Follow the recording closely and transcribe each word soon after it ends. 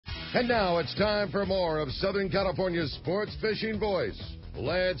And now it's time for more of Southern California's sports fishing voice.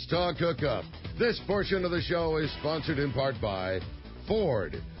 Let's talk hookup. This portion of the show is sponsored in part by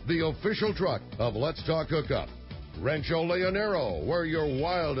Ford, the official truck of Let's Talk Hookup. Rancho Leonero, where your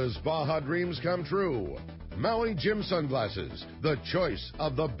wildest Baja dreams come true. Maui Jim Sunglasses, the choice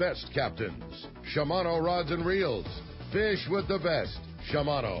of the best captains. Shimano Rods and Reels, fish with the best.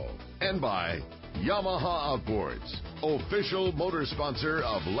 Shimano. And by Yamaha Outboards, official motor sponsor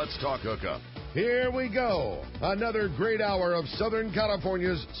of Let's Talk Hookup. Here we go. Another great hour of Southern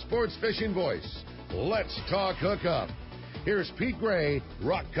California's sports fishing voice. Let's Talk Hookup. Here's Pete Gray,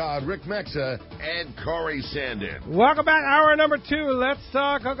 Rock Cod Rick Mexa, and Corey Sandin. Welcome back. Hour number 2. Let's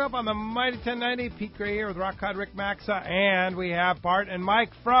Talk Hookup on the Mighty 1090. Pete Gray here with Rock Cod Rick Mexa. And we have Bart and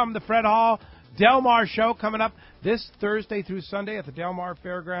Mike from the Fred Hall Del Mar show coming up this Thursday through Sunday at the Del Mar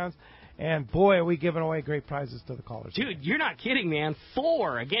Fairgrounds. And, boy, are we giving away great prizes to the callers. Dude, you're not kidding, man.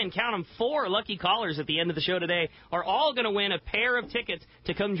 4, again, count them, 4 lucky callers at the end of the show today are all going to win a pair of tickets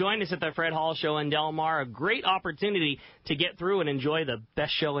to come join us at the Fred Hall show in Del Mar. A great opportunity to get through and enjoy the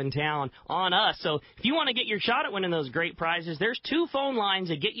best show in town on us. So if you want to get your shot at winning those great prizes, there's 2 phone lines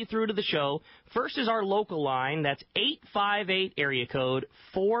that get you through to the show. First is our local line. That's 858 area code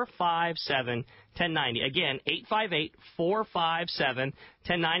 457 1090. Again, 858-457-1090.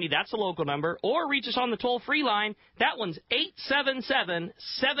 That's the local number. Or reach us on the toll-free line. That one's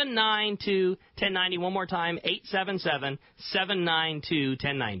 877-792-1090. One more time,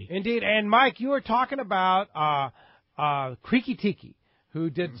 877-792-1090. Indeed. And, Mike, you were talking about Creaky Tiki, who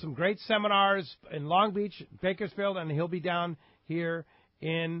did some great seminars in Long Beach, Bakersfield, and he'll be down here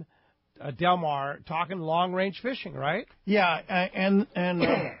in Del Mar talking long-range fishing, right? Yeah, and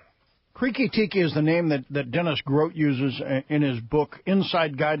Creaky Tiki is the name that Dennis Grote uses in his book,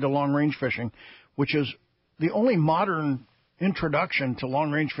 Inside Guide to Long Range Fishing, which is the only modern introduction to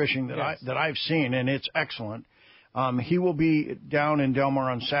long range fishing that I've seen, and it's excellent. He will be down in Del Mar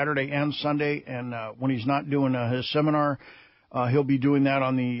on Saturday and Sunday, and when he's not doing his seminar, he'll be doing that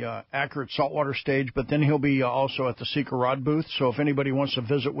on the Accurate Saltwater stage, but then he'll be also at the Seeker Rod booth. So if anybody wants to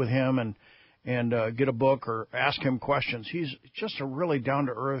visit with him and get a book or ask him questions. He's just a really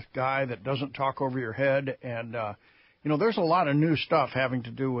down-to-earth guy that doesn't talk over your head. And, there's a lot of new stuff having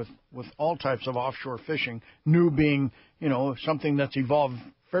to do with all types of offshore fishing, new being, something that's evolved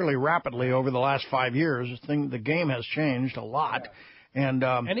fairly rapidly over the last 5 years. The game has changed a lot. And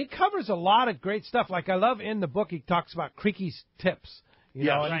he covers a lot of great stuff. Like I love in the book he talks about Creaky's tips.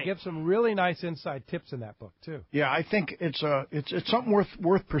 And he gives some really nice inside tips in that book too. Yeah, I think it's something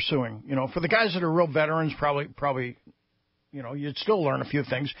worth pursuing. For the guys that are real veterans, probably, you'd still learn a few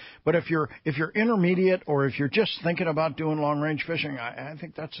things. But if you're intermediate or if you're just thinking about doing long range fishing, I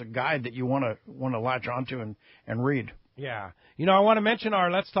think that's a guide that you want to latch onto and read. Yeah. I want to mention our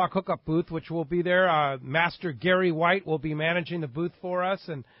Let's Talk Hookup booth, which will be there. Master Gary White will be managing the booth for us,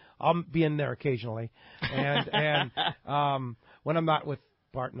 and I'll be in there occasionally. And when I'm not with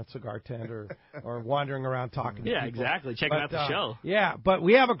Bart in a cigar tent or wandering around talking to people. Yeah, exactly. Checking out the show. Yeah, but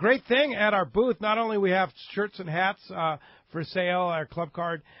we have a great thing at our booth. Not only we have shirts and hats for sale, our club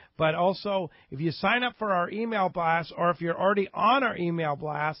card, but also if you sign up for our email blast or if you're already on our email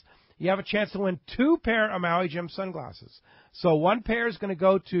blast, you have a chance to win 2 pair of Maui Jim sunglasses. So 1 pair is going to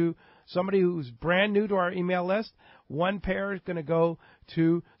go to somebody who's brand new to our email list. 1 pair is going to go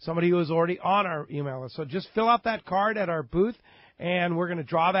to somebody who is already on our email list. So just fill out that card at our booth, and we're going to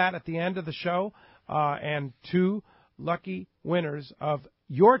draw that at the end of the show, and 2 lucky winners of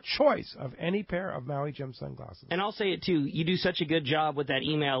your choice of any pair of Maui Jim sunglasses. And I'll say it, too. You do such a good job with that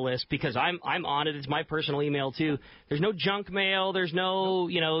email list because I'm on it. It's my personal email, too. There's no junk mail. There's no,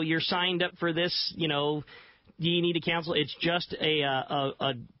 you're signed up for this, you need to cancel. It's just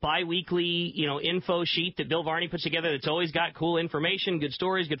a bi-weekly, info sheet that Bill Varney puts together that's always got cool information, good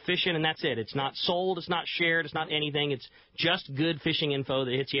stories, good fishing, and that's it. It's not sold. It's not shared. It's not anything. It's just good fishing info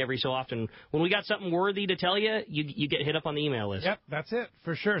that hits you every so often. When we got something worthy to tell you, you get hit up on the email list. Yep, that's it,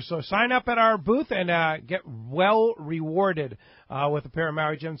 for sure. So sign up at our booth and get well rewarded with a pair of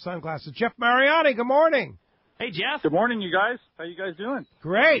Maui Jim sunglasses. Jeff Mariani, good morning. Hey, Jeff. Good morning, you guys. How you guys doing?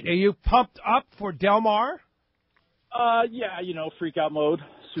 Great. Are you pumped up for Del Mar? Yeah, freak out mode,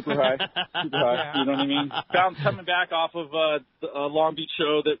 super high, Yeah. You know what I mean? Coming back off of the Long Beach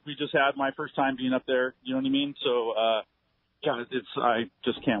show that we just had, my first time being up there, you know what I mean? So, I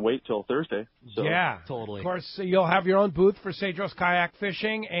just can't wait till Thursday. So. Yeah, totally. Of course, you'll have your own booth for Cedros kayak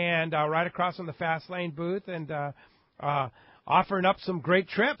fishing, and right across on the Fast Lane booth, and offering up some great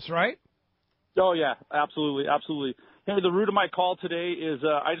trips, right? Oh yeah, absolutely. Hey, the root of my call today is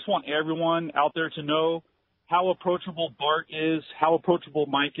I just want everyone out there to know how approachable Bart is, how approachable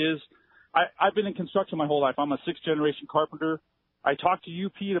Mike is. I've been in construction my whole life. I'm a 6th-generation carpenter. I talked to you,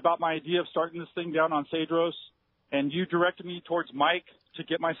 Pete, about my idea of starting this thing down on Cedros, and you directed me towards Mike to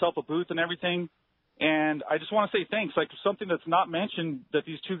get myself a booth and everything. And I just want to say thanks. Like, something that's not mentioned that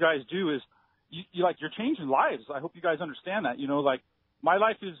these two guys do is you're changing lives. I hope you guys understand that. Like, my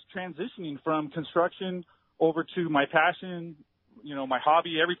life is transitioning from construction over to my passion, my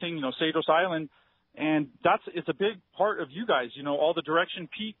hobby, everything, Cedros Island. And it's a big part of you guys, all the direction.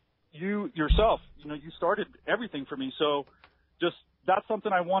 Pete, you yourself, you started everything for me. So just, that's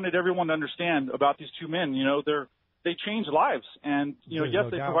something I wanted everyone to understand about these two men. They change lives. And, yes,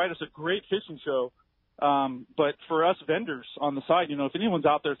 they provide us a great fishing show. But for us vendors on the side, if anyone's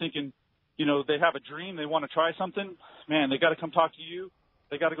out there thinking, they have a dream, they want to try something, man, they got to come talk to you.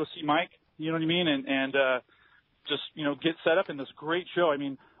 They got to go see Mike, you know what I mean? And just, get set up in this great show. I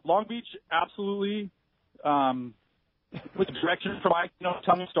mean, Long Beach, absolutely, with the direction from Mike,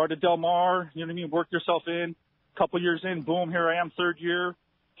 tell me start at Del Mar, you know what I mean? Work yourself in. Couple years in, boom, here I am, 3rd year,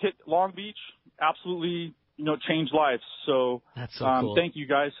 hit Long Beach, absolutely, changed lives. So, that's so cool. Thank you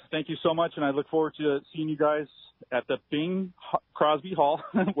guys. Thank you so much. And I look forward to seeing you guys at the Bing Crosby Hall,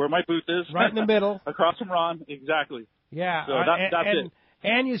 where my booth is. Right in the middle. Across from Ron. Exactly. Yeah. So that's it.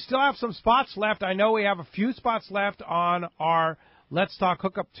 And you still have some spots left. I know we have a few spots left on our Let's Talk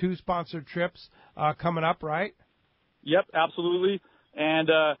Hookup 2 sponsored trips coming up, right? Yep, absolutely. And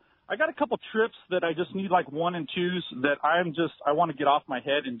I got a couple trips that I just need, like 1 and 2s that I want to get off my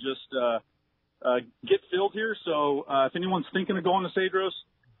head and just get filled here. So if anyone's thinking of going to Cedros,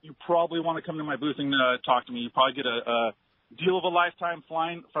 you probably want to come to my booth and talk to me. You probably get a deal of a lifetime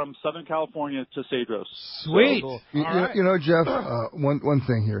flying from Southern California to Cedros. Sweet. So, Jeff, one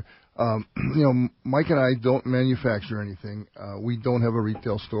thing here. Mike and I don't manufacture anything. We don't have a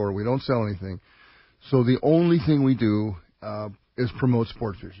retail store. We don't sell anything. So the only thing we do is promote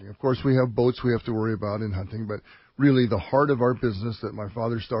sport fishing. Of course, we have boats we have to worry about in hunting, but really the heart of our business that my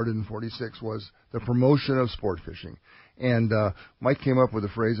father started in 46 was the promotion of sport fishing. And Mike came up with a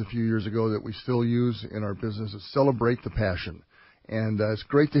phrase a few years ago that we still use in our business, is celebrate the passion. And it's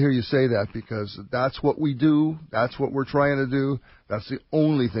great to hear you say that, because that's what we do. That's what we're trying to do. That's the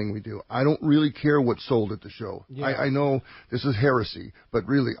only thing we do. I don't really care what's sold at the show. Yeah. I know this is heresy, but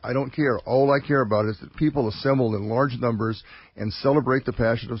really, I don't care. All I care about is that people assemble in large numbers and celebrate the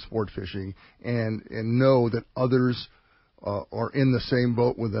passion of sport fishing and know that others are in the same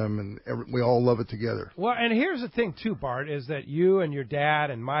boat with them, and we all love it together. Well, and here's the thing, too, Bart, is that you and your dad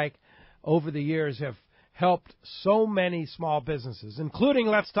and Mike over the years have helped so many small businesses, including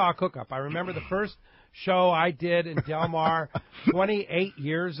Let's Talk Hookup. I remember the first show I did in Del Mar 28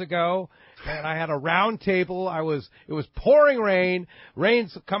 years ago, and I had a round table. It was pouring rain.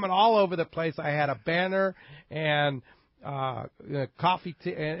 Rain's coming all over the place. I had a banner and coffee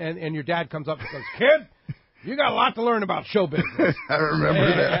and your dad comes up and says, "Kid, you got a lot to learn about show business." I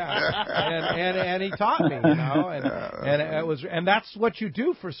remember that. Yeah. And he taught me, and that's what you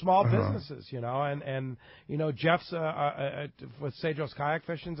do for small businesses, and Jeff's with Cedros Kayak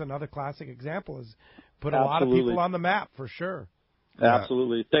Fishing's another classic example, is put a lot of people on the map for sure.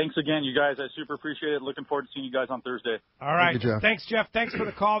 Absolutely. Thanks again, you guys. I super appreciate it. Looking forward to seeing you guys on Thursday. All right. Thanks, Jeff. Thanks for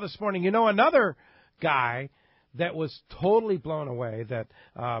the call this morning. Another guy that was totally blown away that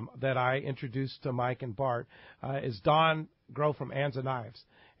I introduced to Mike and Bart is Don Groh from Anza Knives.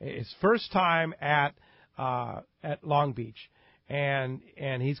 His first time at Long Beach, and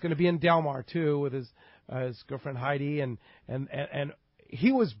he's going to be in Del Mar too with his girlfriend Heidi, and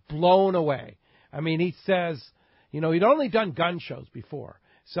he was blown away. I mean, he says, he'd only done gun shows before,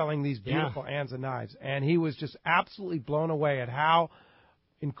 selling these beautiful Anza knives, and he was just absolutely blown away at how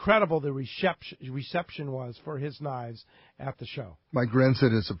incredible the reception was for his knives at the show. My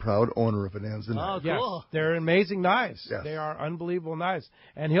grandson is a proud owner of an Anza knife. Oh, cool. Yes, they're amazing knives. Yes. They are unbelievable knives.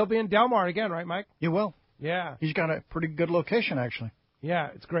 And he'll be in Del Mar again, right, Mike? You will. Yeah. He's got a pretty good location, actually. Yeah,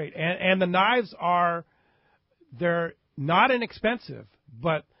 it's great. And the knives they're not inexpensive,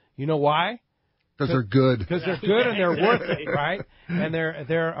 but you know why? Because they're good. Because they're good and they're worth it, right? And they're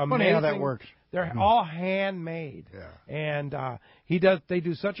amazing. Funny how that works. They're all handmade. Yeah. And they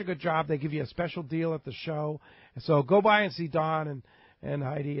do such a good job. They give you a special deal at the show. So go by and see Don and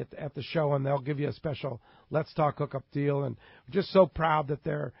Heidi at the show, and they'll give you a special Let's Talk Hookup deal. And we're just so proud that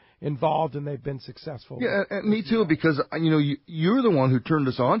they're involved and they've been successful. Yeah, and me too, because you're the one who turned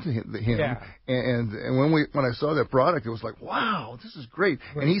us on to him. Yeah. And when I saw that product, it was like, wow, this is great.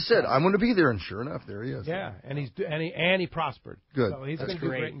 And he said, I'm going to be there, and sure enough, there he is. Yeah, and he prospered. Good. So he's going to do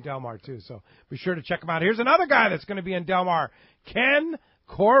great in Del Mar too. So be sure to check him out. Here's another guy that's going to be in Del Mar, Ken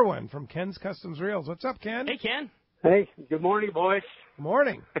Corwin from Ken's Customs Reels. What's up, Ken? Hey, Ken. Hey, good morning, boys. Good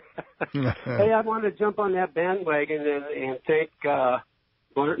morning. Hey, I want to jump on that bandwagon and thank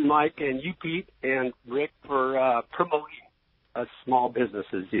Bart and Mike and you, Pete, and Rick for promoting us small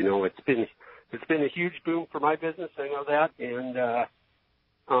businesses. You know, it's been a huge boom for my business. I know that, and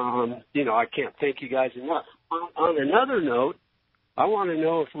you know, I can't thank you guys enough. On another note, I want to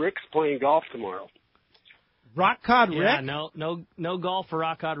know if Rick's playing golf tomorrow. Rock Cod Rick? Yeah, no golf for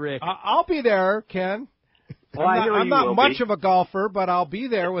Rock Cod Rick. I'll be there, Ken. Well, I'm not much of a golfer, but I'll be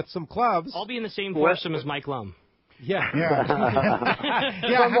there with some clubs. I'll be in the same foursome as Mike Lum. Yeah.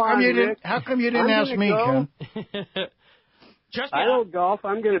 How come you didn't ask me, go. Ken? Trust me, I don't golf.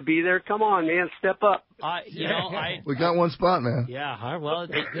 I'm going to be there. Come on, man, step up. We got one spot, man. Yeah, well,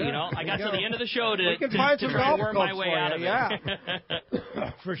 you know, I got to the end of the show to find some golf work clubs my way for out you, of it.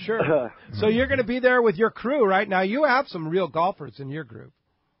 Yeah. For sure. So you're going to be there with your crew, right? Now, you have some real golfers in your group.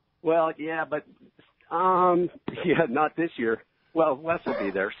 Well, yeah, but not this year. Well, Wes will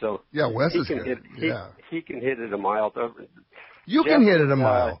be there, so Yeah, Wes is can good. he can hit it a mile. You can hit it a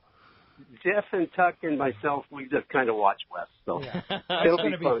mile. Jeff and Tuck and myself, we just kind of watch Wes, so it'll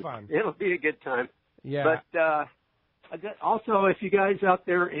going to be fun. It'll be a good time. Yeah. But also, if you guys out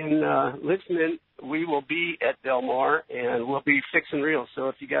there in listening, we will be at Del Mar, and we'll be fixing reels. So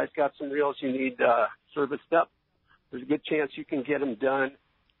if you guys got some reels you need serviced up, there's a good chance you can get them done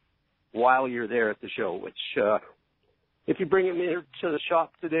while you're there at the show, which if you bring them here to the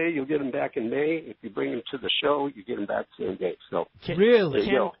shop today, you'll get them back in May. If you bring them to the show, you get them back the same day. So Really?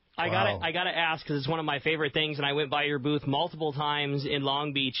 there you go. I gotta ask, because it's one of my favorite things, and I went by your booth multiple times in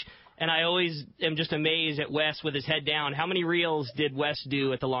Long Beach, and I always am just amazed at Wes with his head down. How many reels did Wes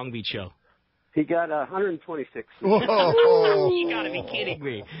do at the Long Beach show? He got 126. Whoa. You gotta be kidding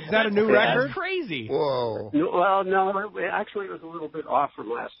me. Is that a new record? That's crazy. Whoa. No, actually it was a little bit off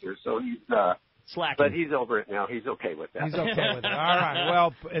from last year, so he's Slacking. but he's over it now. He's okay with that. He's okay with it. All right.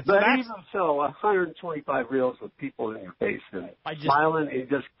 Well, But even so, 125 reels with people in your face and smiling, he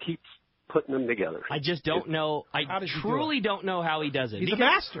just keeps putting them together. I just don't know. I truly don't know how he does it. He's a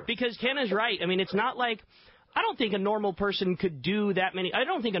master. Because Ken is right. I mean, it's not like... I don't think a normal person could do that many. I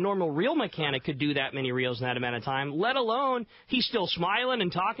don't think a normal reel mechanic could do that many reels in that amount of time, let alone he's still smiling and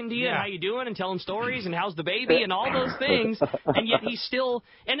talking to you and how you doing and telling stories and how's the baby and all those things. And yet he's still,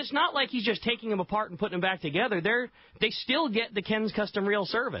 and it's not like he's just taking them apart and putting them back together. They still get the Ken's Custom Reel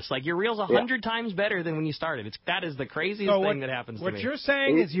service. Like your reel's 100 times better than when you started. That is the craziest thing that happens to me. What you're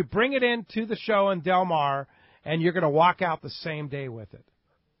saying is you bring it into the show in Del Mar and you're going to walk out the same day with it.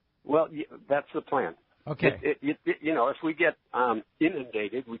 Well, that's the plan. Okay. You know, if we get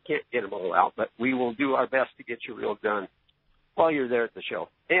inundated, we can't get them all out, but we will do our best to get your reel done while you're there at the show.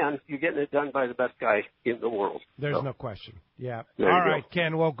 And you're getting it done by the best guy in the world. There's no question. Yeah. There all you right,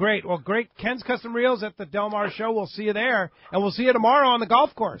 Ken. Well, great. Ken's Custom Reels at the Del Mar show. We'll see you there. And we'll see you tomorrow on the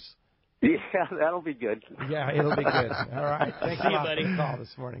golf course. Yeah, that'll be good. Yeah, it'll be good. All right. Thanks a lot for the call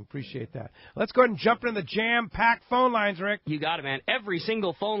this morning. Appreciate that. Let's go ahead and jump into the jam-packed phone lines, Rick. You got it, man. Every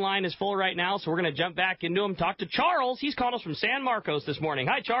single phone line is full right now, so we're going to jump back into them. Talk to Charles. He's calling us from San Marcos this morning.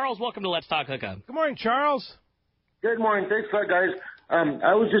 Hi, Charles. Welcome to Let's Talk Hookup. Good morning, Charles. Good morning. Thanks a lot, guys.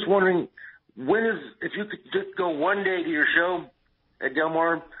 I was just wondering, if you could just go one day to your show at Del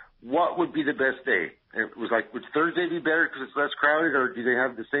Mar, what would be the best day? It was like, would Thursday be better because it's less crowded, or do they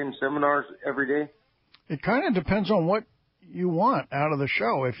have the same seminars every day? It kind of depends on what you want out of the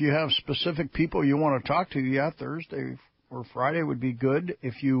show. If you have specific people you want to talk to, yeah, Thursday or Friday would be good.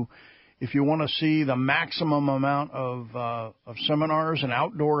 If you want to see the maximum amount of seminars and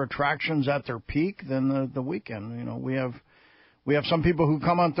outdoor attractions at their peak, then the weekend. You know, we have some people who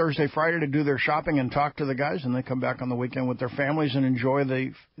come on Thursday, Friday to do their shopping and talk to the guys, and they come back on the weekend with their families and enjoy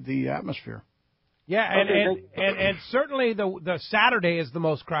the atmosphere. Yeah, and certainly the Saturday is the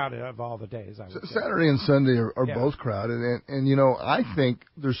most crowded of all the days. I would say. Saturday and Sunday are both crowded, and you know, I think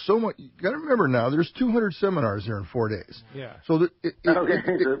there's so much. You got to remember now, there's 200 seminars here in 4 days. Yeah. So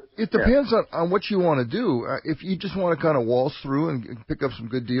it depends on what you want to do. If you just want to kind of waltz through and pick up some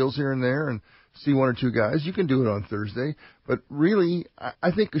good deals here and there and see one or two guys, you can do it on Thursday. But really,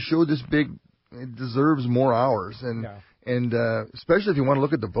 I think a show this big deserves more hours, and especially if you want to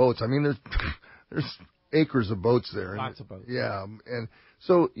look at the boats. I mean, there's acres of boats there. Lots of boats. Yeah, and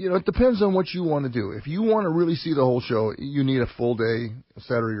so, you know, it depends on what you want to do. If you want to really see the whole show, you need a full day,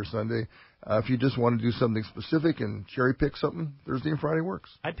 Saturday or Sunday. If you just want to do something specific and cherry pick something, Thursday and Friday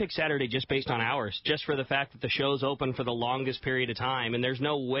works. I'd pick Saturday just based on hours, just for the fact that the show's open for the longest period of time, and there's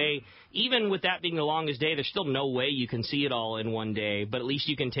no way, even with that being the longest day, there's still no way you can see it all in one day, but at least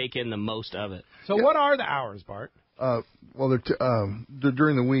you can take in the most of it. So what are the hours, Bart? Well,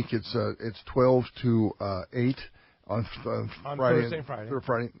 during the week it's 12 to 8 on Friday,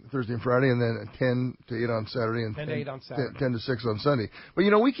 Thursday and Friday, and then 10 to 8 on Saturday, and 10 to 8 on Saturday. 10 to 6 on Sunday. But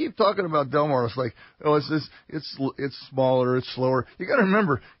we keep talking about Del Mar. It's like, it's smaller, it's slower. You got to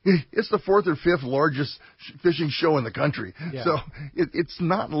remember, it's the 4th or 5th largest fishing show in the country. Yeah. So it's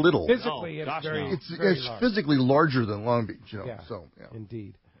not little. Physically, it's very large. Physically larger than Long Beach. Yeah. So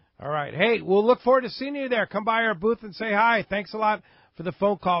Indeed. All right. Hey, we'll look forward to seeing you there. Come by our booth and say hi. Thanks a lot for the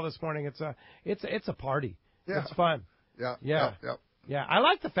phone call this morning. It's a party. Yeah. It's fun. Yeah. I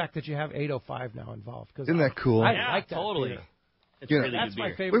like the fact that you have 805 now involved. Isn't that cool? I like that. Totally. Beer. It's really that's good my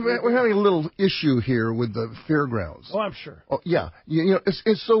beer. favorite. We're having a little issue here with the fairgrounds. Oh, I'm sure. Oh, yeah.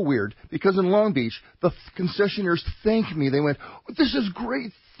 It's so weird because in Long Beach, the concessionaires thanked me. They went, "This is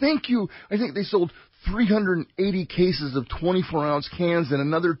great. Thank you." I think they sold 380 cases of 24-ounce cans and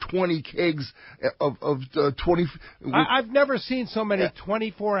another 20 kegs of 20. I've never seen so many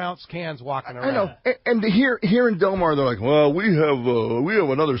 24-ounce cans walking around. I know. And here in Del Mar, they're like, "Well, we have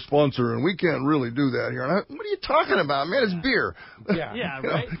another sponsor, and we can't really do that here." And what are you talking about, man? It's beer. Yeah,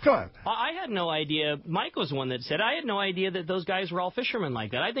 right. Come on. I had no idea. Mike was one that said, I had no idea that those guys were all fishermen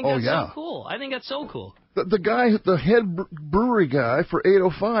like that. I think that's so cool. I think that's so cool. The guy, the head brewery guy for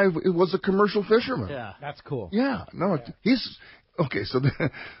 805, was a commercial fisherman. Yeah, that's cool. Yeah, no, he's okay. So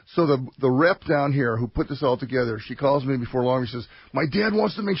the rep down here who put this all together, she calls me before long. She says, "My dad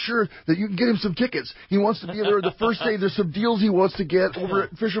wants to make sure that you can get him some tickets. He wants to be there the first day. There's some deals he wants to get over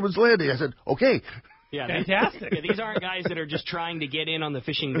at Fisherman's Landing." I said, "Okay." Yeah, fantastic. These aren't guys that are just trying to get in on the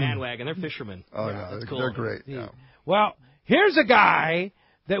fishing bandwagon. They're fishermen. Oh no, that's cool. They're great. Yeah. Well, here's a guy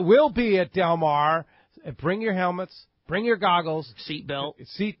that will be at Del Mar. Bring your helmets, bring your goggles,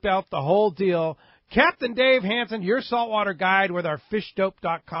 seatbelt, the whole deal. Captain Dave Hansen, your saltwater guide with our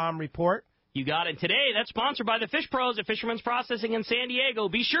fishdope.com report. You got it. Today, that's sponsored by the Fish Pros at Fisherman's Processing in San Diego.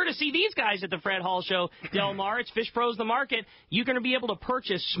 Be sure to see these guys at the Fred Hall Show, Del Mar. It's Fish Pros the Market. You're going to be able to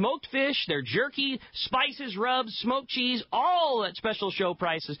purchase smoked fish, their jerky, spices, rubs, smoked cheese, all at special show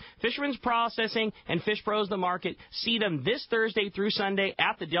prices. Fisherman's Processing and Fish Pros the Market. See them this Thursday through Sunday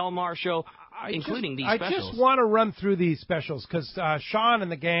at the Del Mar Show, including these specials. I just want to run through these specials because Sean and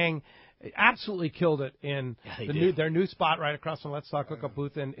the gang absolutely killed it in their new spot right across from Let's Talk Hookup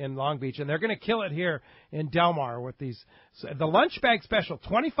booth in Long Beach, and they're going to kill it here in Del Mar with these. The lunch bag special,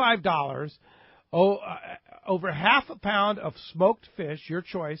 $25, over half a pound of smoked fish, your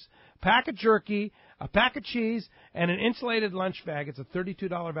choice, pack of jerky, a pack of cheese, and an insulated lunch bag. It's a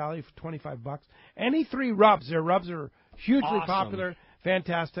 $32 value for $25. Any 3 rubs. Their rubs are hugely popular,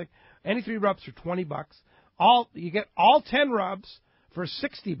 fantastic. Any 3 rubs for $20. You get all 10 rubs for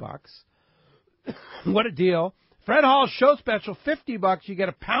 $60. What a deal. Fred Hall Show Special, $50. You get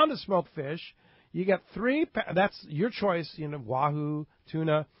a pound of smoked fish. You get 3, that's your choice, wahoo,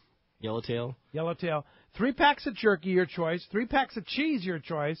 tuna. Yellowtail. 3 packs of jerky, your choice. 3 packs of cheese, your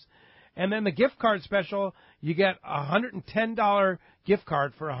choice. And then the gift card special, you get a $110 gift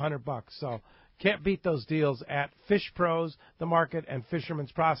card for $100. So can't beat those deals at Fish Pros, the Market, and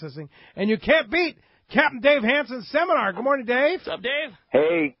Fisherman's Processing. And you can't beat Captain Dave Hansen's seminar. Good morning, Dave. What's up, Dave?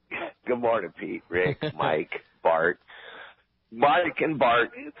 Hey, good morning, Pete, Rick, Mike, Bart. Mike and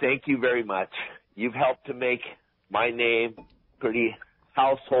Bart, thank you very much. You've helped to make my name pretty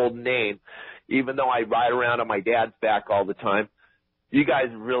household name, even though I ride around on my dad's back all the time. You guys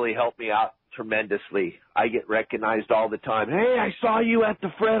really helped me out tremendously. I get recognized all the time. Hey, I saw you at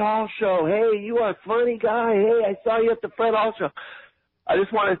the Fred Hall Show. Hey, you are a funny guy. Hey, I saw you at the Fred Hall Show. I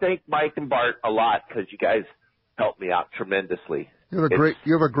just want to thank Mike and Bart a lot because you guys helped me out tremendously. You have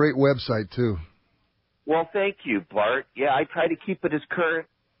a great website too. Well, thank you, Bart. Yeah, I try to keep it as current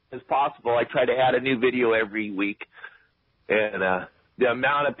as possible. I try to add a new video every week, and the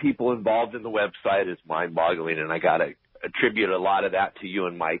amount of people involved in the website is mind-boggling, and I got to attribute a lot of that to you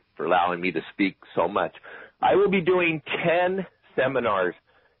and Mike for allowing me to speak so much. I will be doing 10 seminars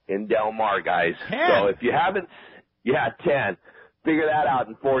in Del Mar, guys. 10? So if you haven't, 10. Figure that out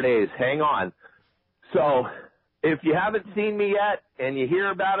in 4 days. Hang on. So if you haven't seen me yet and you hear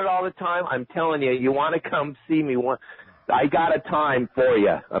about it all the time, I'm telling you, you want to come see me. I got a time for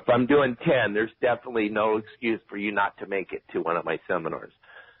you. If I'm doing 10, there's definitely no excuse for you not to make it to one of my seminars.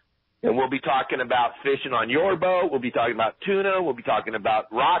 And we'll be talking about fishing on your boat. We'll be talking about tuna. We'll be talking about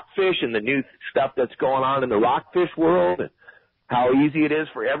rockfish and the new stuff that's going on in the rockfish world and how easy it is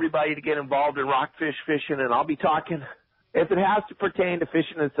for everybody to get involved in rockfish fishing. And I'll be talking, if it has to pertain to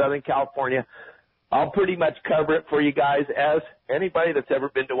fishing in Southern California, I'll pretty much cover it for you guys. As anybody that's ever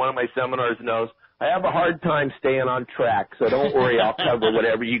been to one of my seminars knows, I have a hard time staying on track. So don't worry, I'll cover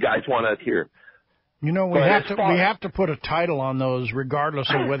whatever you guys want to hear. You know, we have to put a title on those regardless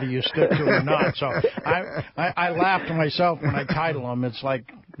of whether you stick to it or not. So I laugh to myself when I title them. It's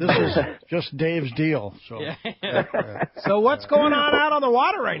like, this is just Dave's deal. So So what's going on out on the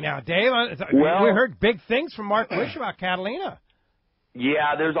water right now, Dave? Well, we heard big things from Mark Wish about Catalina.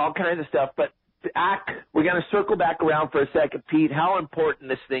 Yeah, there's all kinds of stuff. But we're going to circle back around for a second, Pete. How important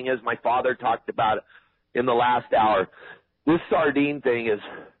this thing is. My father talked about it in the last hour. This sardine thing is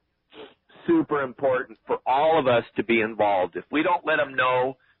super important for all of us to be involved. If we don't let them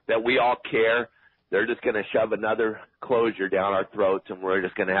know that we all care, they're just going to shove another closure down our throats, and we're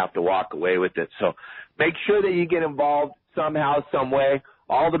just going to have to walk away with it. So make sure that you get involved somehow, some way.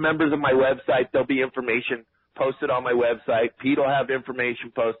 All the members of my website, there'll be information posted on my website. Pete will have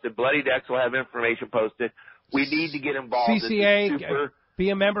information posted. Bloody Decks will have information posted. We need to get involved. CCA, be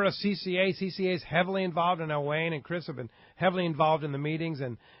a member of CCA. CCA is heavily involved. I know Wayne and Chris have been heavily involved in the meetings,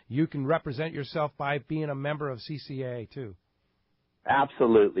 and you can represent yourself by being a member of CCA, too.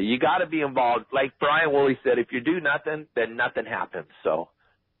 Absolutely. You got to be involved. Like Brian Woolley said, if you do nothing, then nothing happens. So,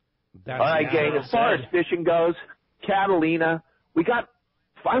 all right, gang, as far as fishing goes, Catalina, we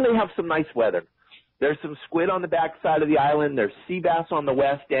finally have some nice weather. There's some squid on the back side of the island. There's sea bass on the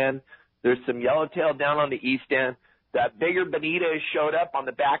west end. There's some yellowtail down on the east end. That bigger bonita has showed up on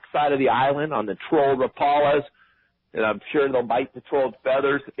the back side of the island on the trolled rapalas, and I'm sure they'll bite the trolled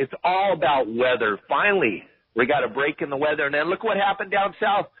feathers. It's all about weather. Finally, we got a break in the weather. And then look what happened down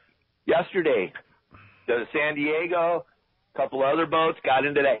south yesterday. The San Diego, a couple other boats got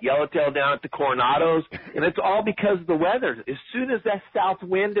into that yellowtail down at the Coronados, and it's all because of the weather. As soon as that south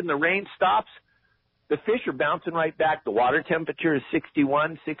wind and the rain stops, the fish are bouncing right back. The water temperature is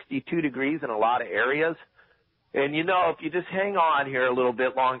 61, 62 degrees in a lot of areas. And, you know, if you just hang on here a little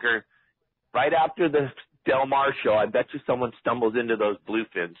bit longer, right after the Del Mar show, I bet you someone stumbles into those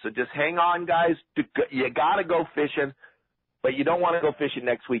bluefins. So just hang on, guys. You got to go fishing, but you don't want to go fishing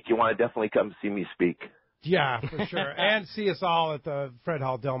next week. You want to definitely come see me speak. Yeah, for sure. And see us all at the Fred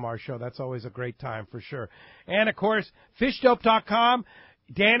Hall Del Mar show. That's always a great time for sure. And, of course, fishdope.com.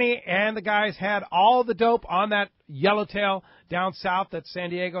 Danny and the guys had all the dope on that yellowtail down south at San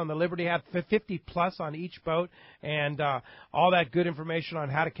Diego, and the Liberty had 50-plus on each boat, and all that good information on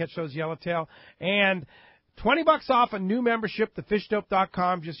how to catch those yellowtail. And $20 off a new membership,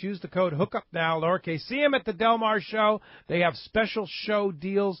 thefishdope.com. Just use the code Hookup now, lowercase. See them at the Del Mar show. They have special show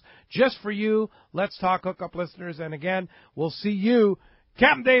deals just for you. Let's Talk Hookup listeners. And, again, we'll see you,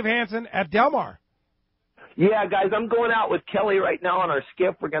 Captain Dave Hansen, at Del Mar. Yeah, guys, I'm going out with Kelly right now on our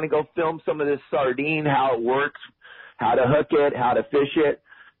skiff. We're going to go film some of this sardine, how it works, how to hook it, how to fish it,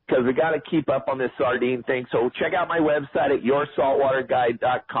 because we got to keep up on this sardine thing. So check out my website at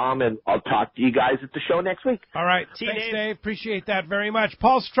yoursaltwaterguide.com, and I'll talk to you guys at the show next week. All right. Thanks, Dave. Appreciate that very much.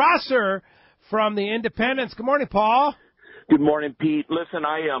 Paul Strasser from the Independence. Good morning, Paul. Good morning, Pete. Listen,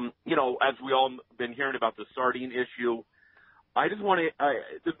 as we all been hearing about the sardine issue, I just want to,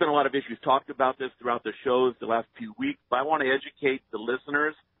 there's been a lot of issues talked about this throughout the shows the last few weeks, but I want to educate the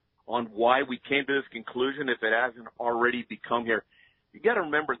listeners on why we came to this conclusion if it hasn't already become here. You got to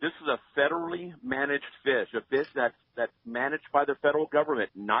remember, this is a federally managed fish, a fish that's managed by the federal government,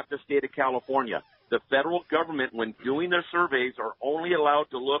 not the state of California. The federal government, when doing their surveys, are only allowed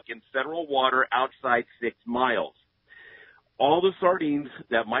to look in federal water outside 6 miles. All the sardines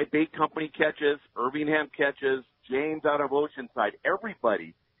that my bait company catches, Irvingham catches, James out of Oceanside,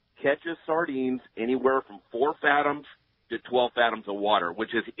 everybody catches sardines anywhere from 4 fathoms to 12 fathoms of water,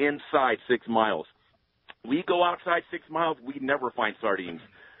 which is inside 6 miles. We go outside 6 miles, we never find sardines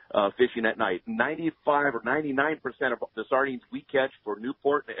fishing at night. 95 or 99% of the sardines we catch for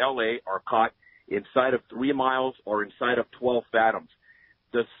Newport and LA are caught inside of 3 miles or inside of 12 fathoms.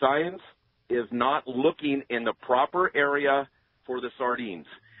 The science is not looking in the proper area for the sardines.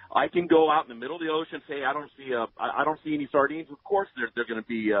 I can go out in the middle of the ocean and say I don't see any sardines. Of course, they're going to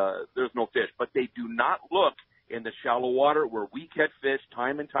be there's no fish, but they do not look in the shallow water where we catch fish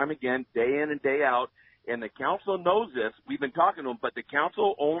time and time again, day in and day out. And the council knows this. We've been talking to them, but the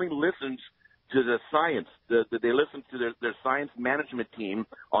council only listens to the science. They listen to their science management team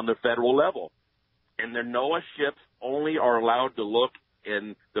on the federal level, and their NOAA ships only are allowed to look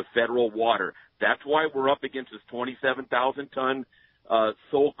in the federal water. That's why we're up against this 27,000-ton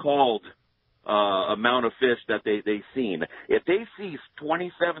so-called amount of fish that they've seen. If they see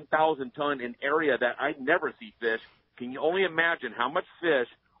 27,000 ton in area that I never see fish, can you only imagine how much fish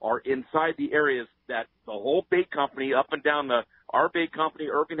are inside the areas that the whole bait company up and down our bait company,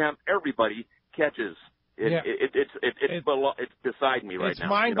 Irvingham, everybody catches? It's beside me right now. It's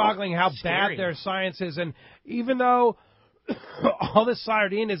mind-boggling how bad their science is, and even though all this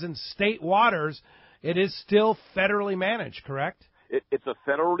sardine is in state waters, It is still federally managed, correct? It's a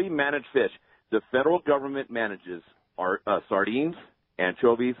federally managed fish. The federal government manages our sardines,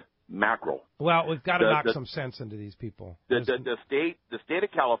 anchovies, mackerel. Well, we've got to knock some sense into these people. The state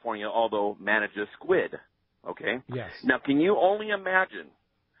of California, although, manages squid. Okay? Yes. Now, can you only imagine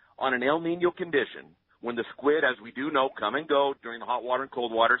on an El Nino condition when the squid, as we do know, come and go during the hot water and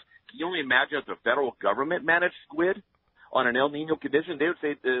cold waters? Can you only imagine if the federal government managed squid on an El Nino condition? They would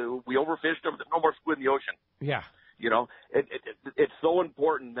say we overfished them. No more squid in the ocean. Yeah. You know, it's so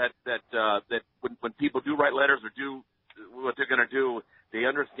important that when people do write letters or do what they're going to do, they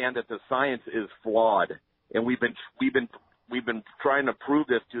understand that the science is flawed, and we've been trying to prove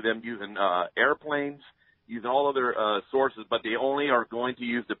this to them using airplanes, using all other sources, but they only are going to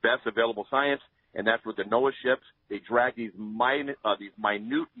use the best available science, and that's with the NOAA ships. They drag these minute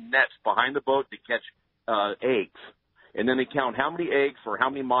nets behind the boat to catch eggs, and then they count how many eggs for how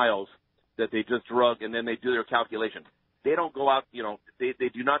many miles that they just drug, and then they do their calculations. They don't go out, you know, they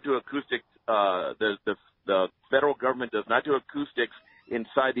do not do acoustics. The federal government does not do acoustics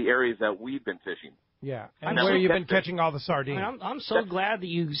inside the areas that we've been fishing. Yeah, and where you've been catching all the sardines. I'm so glad that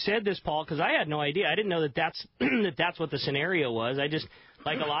you said this, Paul, because I had no idea. I didn't know that's that's what the scenario was. I just,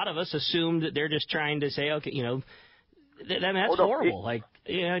 like a lot of us, assumed that they're just trying to say, okay, you know, that's horrible. I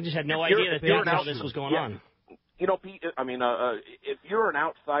just had no idea that all this was going on. You know, Pete, I mean, if you're an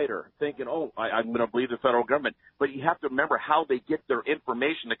outsider thinking, I'm going to believe the federal government, but you have to remember how they get their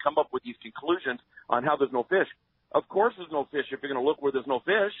information to come up with these conclusions on how there's no fish. Of course there's no fish if you're going to look where there's no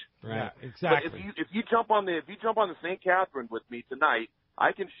fish. Right, exactly. But if you jump on the St. Catherine with me tonight,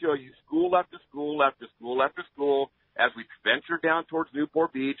 I can show you school after school after school after school as we venture down towards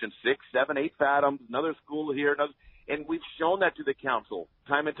Newport Beach and 6, 7, 8 fathoms, another school here, and we've shown that to the council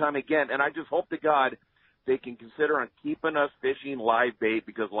time and time again. And I just hope to God they can consider on keeping us fishing live bait,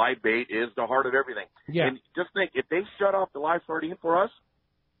 because live bait is the heart of everything. Yeah. And just think, if they shut off the live sardine for us,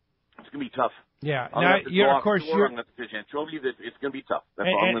 it's going to be tough. Yeah. I'm Now, going to of course, I'm going to fish anchovies. It's going to be tough. That's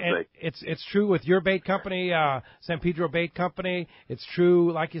all I'm going to say. It's true with your bait company, San Pedro Bait Company. It's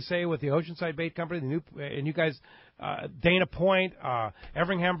true, like you say, with the Oceanside Bait Company, and you guys, Dana Point,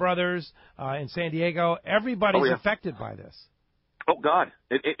 Everingham Brothers in San Diego. Everybody's affected by this. Oh God!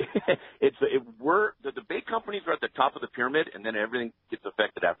 The bait companies are at the top of the pyramid, and then everything gets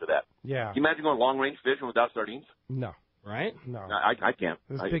affected after that. Yeah. Can you imagine going long range fishing without sardines? No. Right? No. I can't.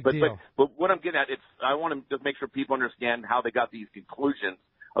 It's a big deal. But what I'm getting at, I want to just make sure people understand how they got these conclusions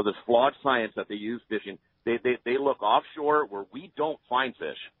of this flawed science that they use fishing. They look offshore where we don't find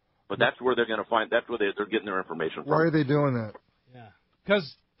fish, but that's where they're going to find. That's where they're getting their information from. Why are they doing that? Yeah.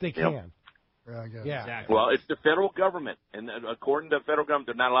 Because they can. Yep. Yeah, I guess. Yeah. Exactly. Well, it's the federal government, and according to the federal government,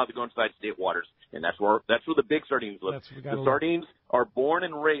 they're not allowed to go inside state waters, and that's where the big sardines live. The sardines are born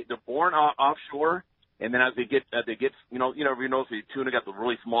and raised. They're born offshore, and then as they get you notice the tuna got the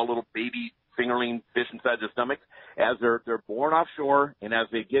really small little baby fingerling fish inside their stomachs. As they're born offshore, and as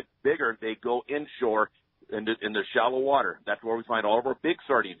they get bigger, they go inshore in the shallow water. That's where we find all of our big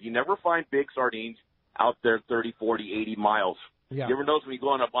sardines. You never find big sardines out there 30, 40, 80 miles. Yeah. You ever notice when you go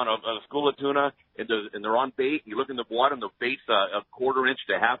on a school of tuna and they're on bait, you look in the water and the bait's a quarter inch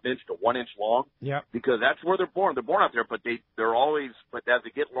to half inch to 1 inch long? Yeah. Because that's where they're born. They're born out there, but they're always, but as they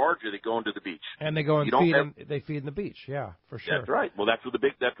get larger, they go into the beach. And they go and they feed in the beach. Yeah, for sure. That's right. Well, that's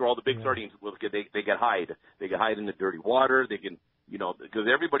where all the big sardines, they get hide. They get hide in the dirty water. They can, because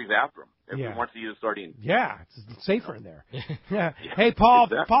everybody's after them. Everyone wants to eat a sardine. Yeah, it's safer in there. Yeah. Hey, Paul.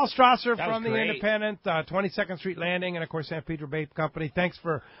 Exactly. Paul Strasser from the great. Independent, 22nd Street Landing, and of course San Pedro Bait Company. Thanks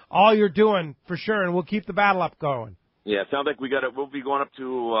for all you're doing for sure, and we'll keep the battle up going. Yeah, it sounds like we'll be going up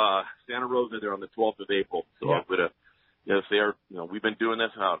to Santa Rosa there on the 12th of April. So I'm gonna, we've been doing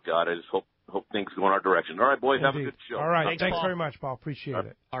this. Oh God, I just hope things go in our direction. All right, boys, Indeed. have a good show. All right, thanks Paul. very much, Paul. Appreciate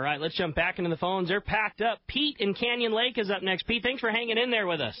it. All right, let's jump back into the phones. They're packed up. Pete in Canyon Lake is up next. Pete, thanks for hanging in there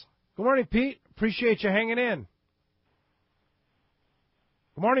with us. Good morning, Pete. Appreciate you hanging in.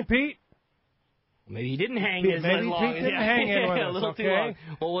 Good morning, Pete. Maybe he didn't hang Pete, as maybe long. Pete didn't hang in with us, a little too long.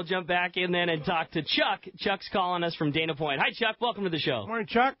 Well, we'll jump back in then and talk to Chuck. Chuck's calling us from Dana Point. Hi, Chuck. Welcome to the show. Good morning,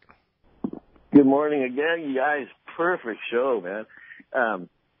 Chuck. Good morning again, you guys. Perfect show, man.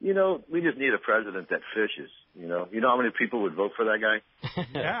 We just need a president that fishes. You know how many people would vote for that guy?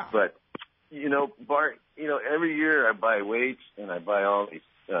 Yeah. But, Bart, every year I buy weights and I buy all these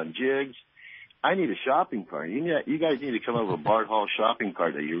jigs. I need a shopping cart. You guys need to come up with a Bart Hall shopping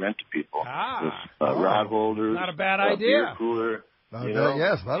cart that you rent to people. With rod holders. Not a bad a idea. beer cooler,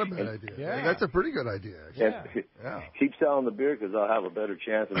 Yes, not a bad idea. Yeah. That's a pretty good idea, actually. And keep selling the beer because I'll have a better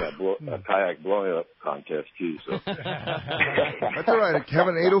chance in that kayak blowing up contest, too. So. That's all right. Have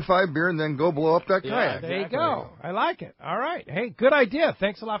an 805 beer and then go blow up that kayak. There you go. I like it. All right. Hey, good idea.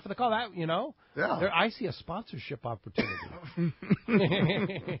 Thanks a lot for the call. That, I see a sponsorship opportunity.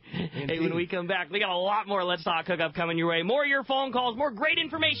 Hey, when we come back, we got a lot more Let's Talk Hookup coming your way. More of your phone calls, more great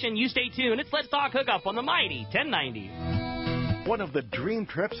information. You stay tuned. It's Let's Talk Hookup on the Mighty 1090. One of the dream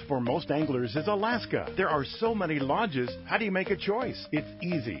trips for most anglers is Alaska. There are so many lodges. How do you make a choice? It's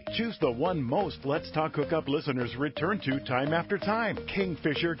easy. Choose the one most Let's Talk Hookup listeners return to time after time.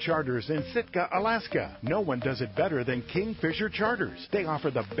 Kingfisher Charters in Sitka, Alaska. No one does it better than Kingfisher Charters. They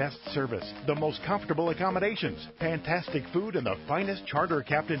offer the best service, the most comfortable accommodations, fantastic food, and the finest charter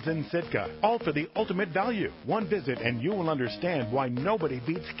captains in Sitka. All for the ultimate value. One visit and you will understand why nobody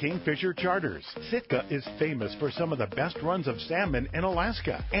beats Kingfisher Charters. Sitka is famous for some of the best runs of salmon in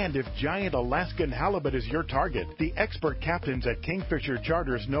Alaska. And if giant Alaskan halibut is your target, the expert captains at Kingfisher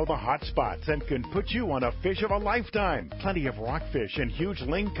Charters know the hot spots and can put you on a fish of a lifetime. Plenty of rockfish and huge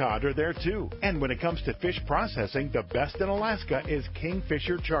lingcod are there too. And when it comes to fish processing, the best in Alaska is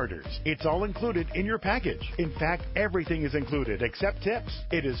Kingfisher Charters. It's all included in your package. In fact, everything is included except tips.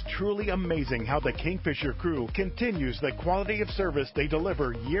 It is truly amazing how the Kingfisher crew continues the quality of service they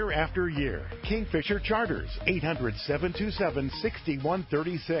deliver year after year. Kingfisher Charters, 800-727-6136,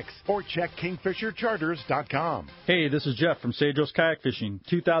 or check kingfishercharters.com. Hey, this is Jeff from Cedros Kayak Fishing.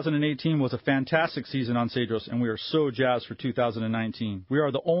 2018 was a fantastic season on Cedros, and we are so jazzed for 2019. We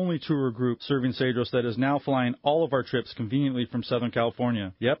are the only tour group serving Cedros that is now flying all of our trips conveniently from Southern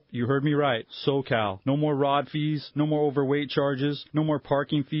California. Yep, you heard me right, SoCal. No more rod fees, no more overweight charges, no more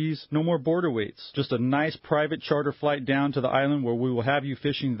parking fees, no more border waits. Just a nice private charter flight down to the island where we will have you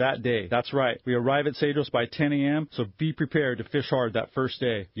fishing that day. That's right, we arrive at Cedros by 10 a.m., so be prepared to fish hard that first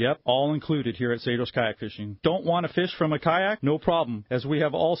day. Yep, all included here at Cedros Kayak Fishing. Don't want to fish from a kayak? No problem, as we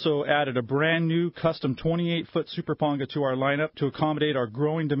have also added a brand new custom 28-foot Super Ponga to our lineup to accommodate our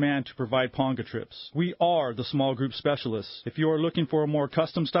growing demand to provide Ponga trips. We are the small group specialists. If you are looking for a more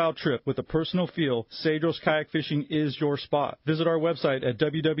custom-style trip with a personal feel, Cedros Kayak Fishing is your spot. Visit our website at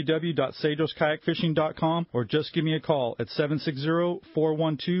www.cedroskayakfishing.com or just give me a call at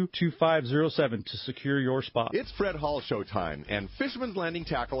 760-412-2507 to secure your spot. It's Fred Hall show time, and Fisherman's Landing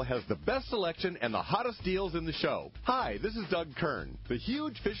Tackle has the best selection and the hottest deals in the show. Hi, this is Doug Kern. The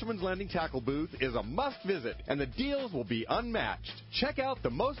huge Fisherman's Landing Tackle booth is a must-visit, and the deals will be unmatched. Check out the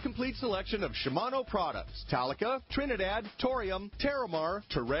most complete selection of Shimano products: Talica, Trinidad, Torium, Terramar,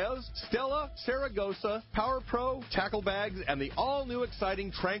 Therese, Stella, Saragossa, Power Pro, tackle bags, and the all-new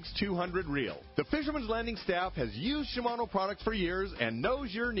exciting Tranx 200 reel. The Fisherman's Landing staff has used Shimano products for years and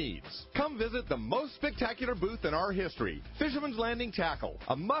knows your needs. Come visit the most spectacular booth in our history, Fisherman's Landing Tackle,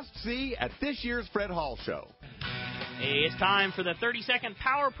 a must-see at this year's Fred Hall show. Hey, it's time for the 30-second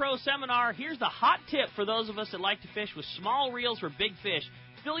Power Pro seminar. Here's the hot tip for those of us that like to fish with small reels for big fish.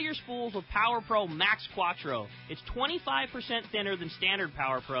 Fill your spools with Power Pro Max Quattro. It's 25% thinner than standard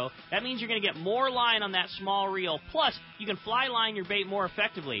Power Pro. That means you're going to get more line on that small reel. Plus, you can fly line your bait more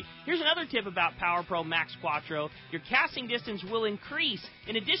effectively. Here's another tip about Power Pro Max Quattro. Your casting distance will increase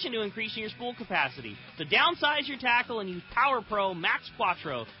in addition to increasing your spool capacity. So downsize your tackle and use Power Pro Max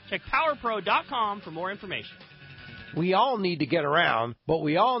Quattro. Check powerpro.com for more information. We all need to get around, but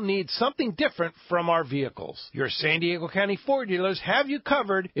we all need something different from our vehicles. Your San Diego County Ford dealers have you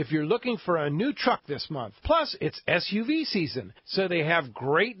covered if you're looking for a new truck this month. Plus, it's SUV season, so they have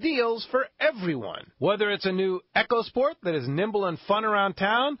great deals for everyone. Whether it's a new EcoSport that is nimble and fun around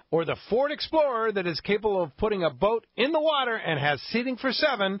town, or the Ford Explorer that is capable of putting a boat in the water and has seating for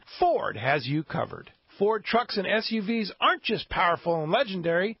 7, Ford has you covered. Ford trucks and SUVs aren't just powerful and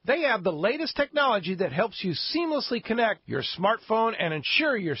legendary. They have the latest technology that helps you seamlessly connect your smartphone and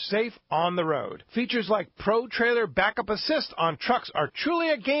ensure you're safe on the road. Features like Pro Trailer Backup Assist on trucks are truly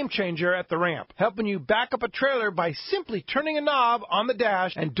a game changer at the ramp, helping you back up a trailer by simply turning a knob on the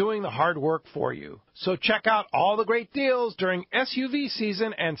dash and doing the hard work for you. So check out all the great deals during SUV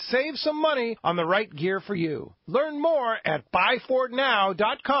season and save some money on the right gear for you. Learn more at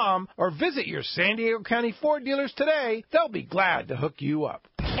buyfordnow.com or visit your San Diego County Ford dealers today. They'll be glad to hook you up.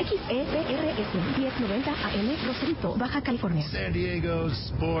 XEPRS 1090 AM, Rosarito, Baja California. San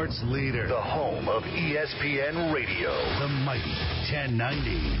Diego's sports leader. The home of ESPN Radio. The mighty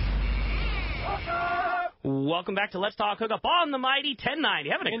 1090. Welcome back to Let's Talk Hookup on the Mighty 1090.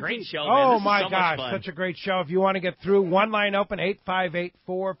 Having a great show, man. Oh, this my is so gosh, much fun. such a great show. If you want to get through, one line open,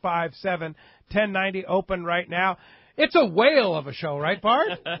 858-457-1090, open right now. It's a whale of a show, right,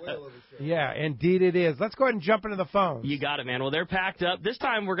 Bart? Yeah, indeed it is. Let's go ahead and jump into the phones. You got it, man. Well, they're packed up. This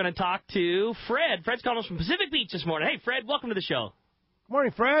time we're going to talk to Fred. Fred's calling us from Pacific Beach this morning. Hey, Fred, welcome to the show. Good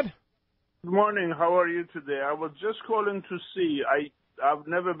morning, Fred. Good morning. How are you today? I was just calling to see. I've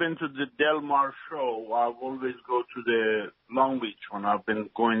never been to the Del Mar show. I always go to the Long Beach one. I've been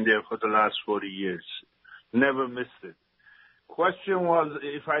going there for the last 40 years. Never missed it. Question was,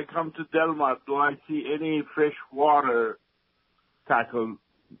 if I come to Del Mar, do I see any freshwater tackle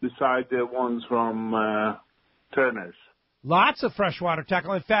besides the ones from Turner's? Lots of freshwater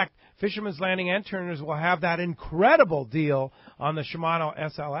tackle. In fact, Fisherman's Landing and Turner's will have that incredible deal on the Shimano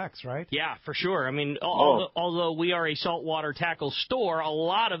SLX, right? Yeah, for sure. I mean, although we are a saltwater tackle store, a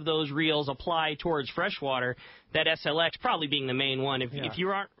lot of those reels apply towards freshwater. That SLX probably being the main one. If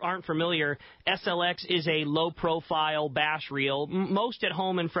you aren't familiar, SLX is a low-profile bass reel, most at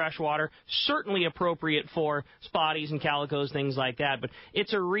home in freshwater, certainly appropriate for spotties and calicos, things like that. But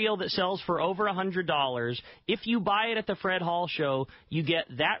it's a reel that sells for over $100. If you buy it at the Fred Hall show, you get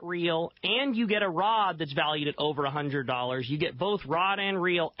that reel and you get a rod that's valued at over $100. You get both rod and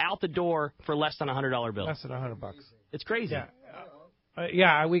reel out the door for less than a $100 bill. Less than $100. It's crazy.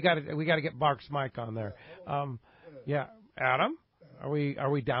 Yeah. We got to get Bart's mic on there. Yeah, Adam, are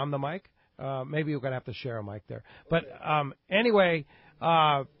we down the mic? Maybe we're gonna have to share a mic there. But anyway,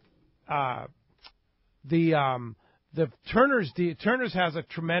 the Turner's has a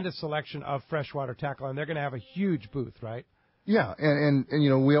tremendous selection of freshwater tackle, and they're gonna have a huge booth, right? Yeah, and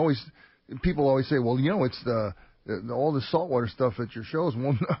people always say, well, it's all the saltwater stuff at your shows.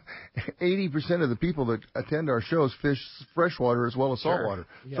 Well, 80% of the people that attend our shows fish freshwater as well as saltwater.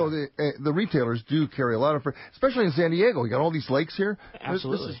 Yeah. So the retailers do carry a lot of, especially in San Diego. You got all these lakes here.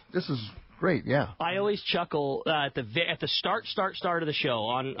 Absolutely. This is great. Yeah. I always chuckle at the start of the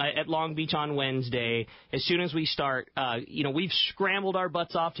show at Long Beach on Wednesday. As soon as we start, we've scrambled our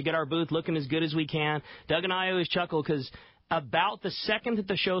butts off to get our booth looking as good as we can. Doug and I always chuckle because about the second that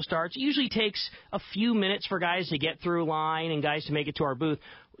the show starts, it usually takes a few minutes for guys to get through line and guys to make it to our booth.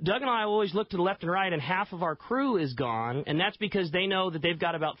 Doug and I always look to the left and right, and half of our crew is gone, and that's because they know that they've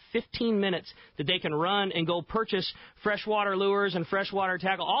got about 15 minutes that they can run and go purchase freshwater lures and freshwater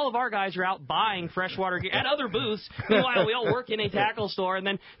tackle. All of our guys are out buying freshwater gear at other booths. Meanwhile, we all work in a tackle store, and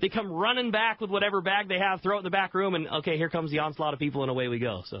then they come running back with whatever bag they have, throw it in the back room, and, okay, here comes the onslaught of people, and away we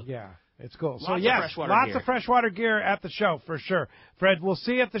go. So yeah. It's cool. Lots so, of yes, freshwater lots gear. of freshwater gear at the show, for sure. Fred, we'll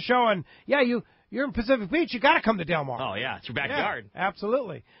see you at the show. And, yeah, you're in Pacific Beach. You got to come to Del Mar. Oh, yeah, it's your backyard. Yeah,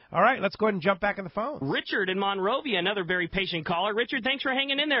 absolutely. All right, let's go ahead and jump back in the phone. Richard in Monrovia, another very patient caller. Richard, thanks for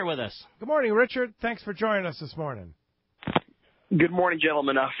hanging in there with us. Good morning, Richard. Thanks for joining us this morning. Good morning,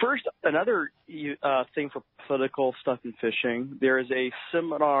 gentlemen. First, another thing for political stuff in fishing. There is a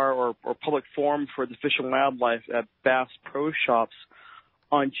seminar or public forum for the Fish and Wildlife at Bass Pro Shops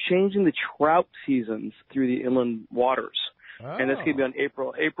on changing the trout seasons through the inland waters. Oh. And that's going to be on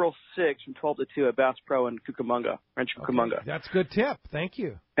April 6th from 12 to 2 at Bass Pro in Cucamonga, Rancho Cucamonga. That's a good tip. Thank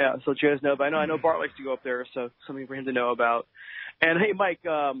you. Yeah, so you guys know. But I know Bart likes to go up there, so something for him to know about. And, hey, Mike,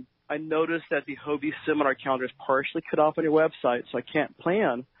 I noticed that the Hobie seminar calendar is partially cut off on your website, so I can't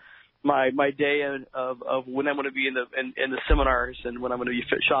plan my day of when I'm going to be in the seminars and when I'm going to be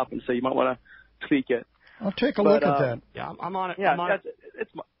shopping, so you might want to tweak it. I'll take a look at that. Yeah, I'm on it. Yeah,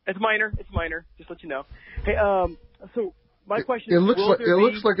 it's minor. It's minor. Just to let you know. Hey, so my question it is,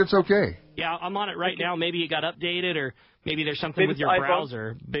 looks like it's okay. Yeah, I'm on it right now. Maybe it got updated, or maybe there's something with your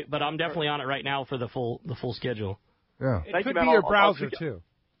browser. But I'm definitely on it right now for the full schedule. Yeah, it could be your browser too.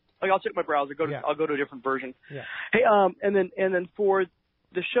 I'll check my browser. I'll go to a different version. Yeah. Hey, and then for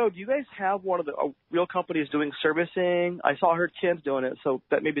the show, do you guys have one of the real companies doing servicing? I heard Ken's doing it, so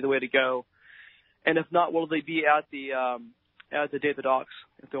that may be the way to go. And if not, will they be at the Day of the Docks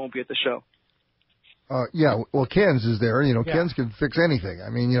if they won't be at the show? Yeah, well, Ken's is there. Ken's can fix anything.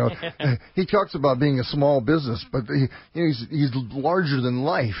 I mean, he talks about being a small business, but he's larger than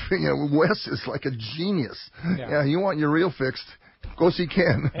life. Wes is like a genius. Yeah, you want your reel fixed, go see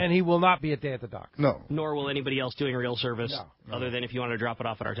Ken. And he will not be at Day at the Docks. No. Nor will anybody else doing reel service, other than if you want to drop it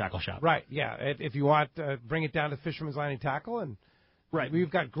off at our tackle shop. Right, yeah. If you want, bring it down to Fisherman's Landing Tackle and... Right.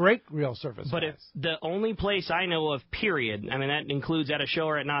 We've got great reel service. But it's the only place I know of, period, I mean, that includes at a show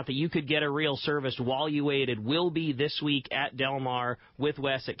or at not, that you could get a reel serviced while you waited, will be this week at Del Mar with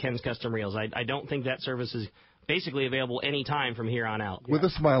Wes at Ken's Custom Reels. I don't think that service is basically available any time from here on out. With a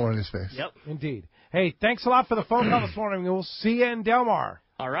smile on his face. Yep. Indeed. Hey, thanks a lot for the phone call this morning. We'll see you in Del Mar.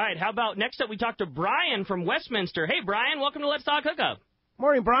 All right. How about next up we talk to Brian from Westminster. Hey, Brian, welcome to Let's Talk Hookup.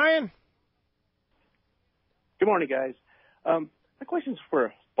 Morning, Brian. Good morning, guys. My question's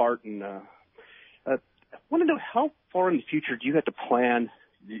for Bart. And want to know how far in the future do you have to plan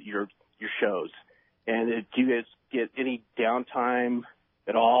your shows, and do you guys get any downtime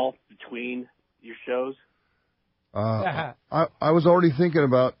at all between your shows? I was already thinking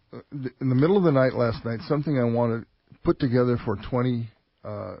about in the middle of the night last night something I wanted put together for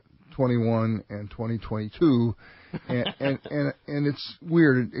 2021 and 2022, and it's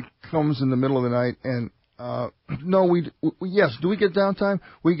weird. It comes in the middle of the night, and no, yes. Do we get downtime?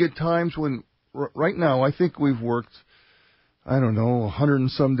 We get times when right now I think we've worked, I don't know, 100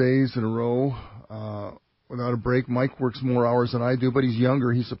 and some days in a row without a break. Mike works more hours than I do, but he's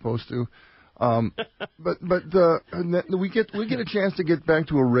younger. He's supposed to. But we get a chance to get back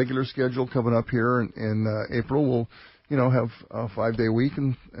to a regular schedule coming up here in April. We'll have a 5-day week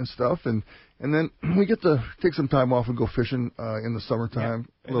and stuff, and then we get to take some time off and go fishing in the summertime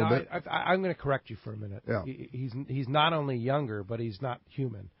a little bit. I'm going to correct you for a minute. Yeah. He's not only younger, but he's not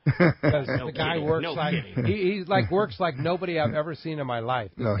human. Because the guy works he works like nobody I've ever seen in my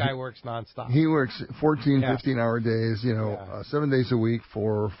life. This guy works nonstop. He works 14, 15-hour days, 7 days a week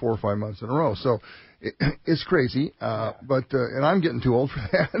for 4 or 5 months in a row. So it's crazy, but and I'm getting too old for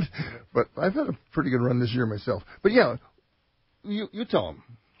that. But I've had a pretty good run this year myself. But yeah, you tell him.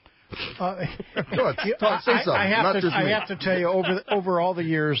 Go ahead, say something. I have to tell you, over all the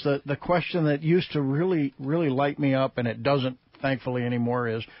years, the question that used to really light me up, and it doesn't, thankfully, anymore,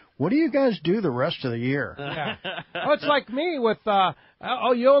 is, what do you guys do the rest of the year? Yeah. Oh, it's like me with,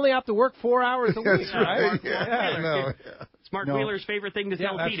 you only have to work 4 hours a week, right? It's Mark Wheeler's favorite thing to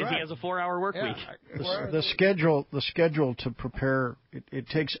tell Pete is he has a 4-hour work week. The schedule to prepare, it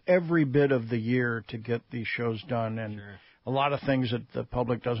takes every bit of the year to get these shows done, and a lot of things that the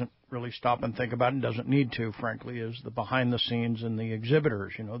public doesn't really stop and think about and doesn't need to, frankly, is the behind the scenes and the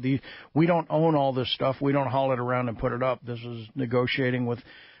exhibitors. We don't own all this stuff. We don't haul it around and put it up. This is negotiating with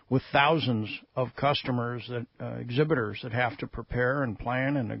thousands of customers, exhibitors that have to prepare and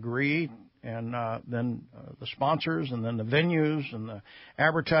plan and agree, and then the sponsors, and then the venues, and the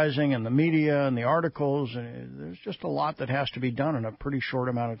advertising, and the media, and the articles. And there's just a lot that has to be done in a pretty short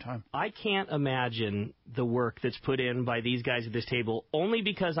amount of time. I can't imagine the work that's put in by these guys at this table, only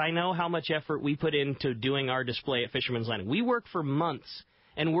because I know how much effort we put into doing our display at Fisherman's Landing. We work for months,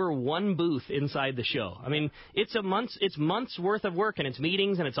 and we're one booth inside the show. I mean, it's months worth of work, and it's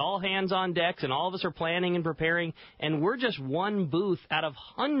meetings, and it's all hands on decks, and all of us are planning and preparing, and we're just one booth out of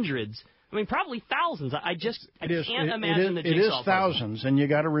hundreds. I mean, probably thousands. I can't imagine the jigsaw puzzle. It is thousands, and you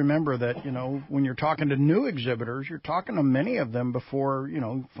got to remember that, when you're talking to new exhibitors, you're talking to many of them before,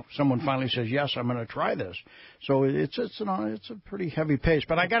 someone finally says, yes, I'm going to try this. So it's a pretty heavy pace.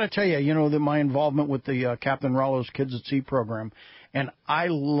 But I got to tell you, that my involvement with the Captain Rollo's Kids at Sea program, and I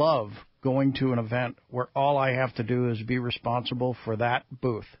love going to an event where all I have to do is be responsible for that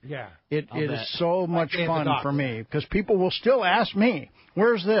booth. Yeah. It is so much fun for me, because people will still ask me,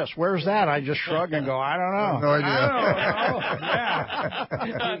 where's this, where's that? I just shrug and go, I don't know. No idea. I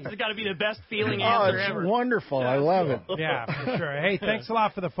don't know. It's got to be the best feeling answer ever. It's wonderful. I love it. Yeah, for sure. Hey, thanks a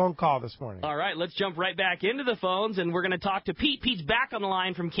lot for the phone call this morning. All right, let's jump right back into the phones, and we're going to talk to Pete. Pete's back on the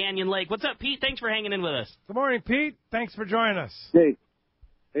line from Canyon Lake. What's up, Pete? Thanks for hanging in with us. Good morning, Pete. Thanks for joining us.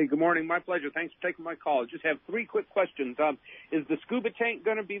 Hey, good morning. My pleasure. Thanks for taking my call. Just have 3 quick questions. Is the scuba tank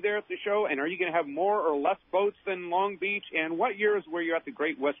going to be there at the show, and are you going to have more or less boats than Long Beach? And what years were you at the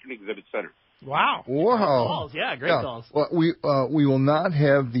Great Western Exhibit Center? Wow. Calls. Yeah, great calls. Well, we will not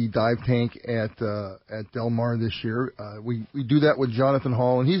have the dive tank at Del Mar this year. We do that with Jonathan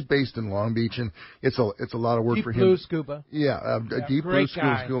Hall, and he's based in Long Beach, and it's a lot of work Deep for him. Blue Scuba. Yeah, Deep Blue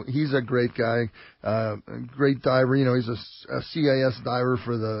Scuba. He's a great guy, great diver. He's a CIS diver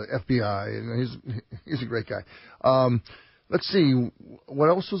for the FBI, and he's a great guy. Let's see. What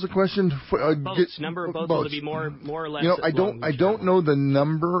else was the question? Boats. Number of boats. Will it be more or less? I don't know the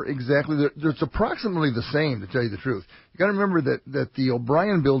number exactly. It's approximately the same, to tell you the truth. You got to remember that the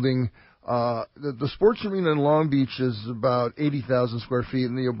O'Brien Building, the sports arena in Long Beach is about 80,000 square feet,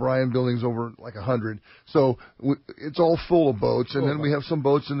 and the O'Brien Building's over like 100. So it's all full of boats, and then we have some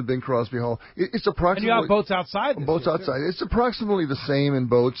boats in the Bing Crosby Hall. It's approximately. And you have boats outside. Boats outside. Too. It's approximately the same in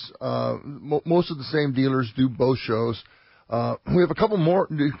boats. Most of the same dealers do both shows. We have a couple more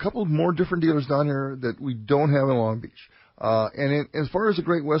different dealers down here that we don't have in Long Beach. As far as the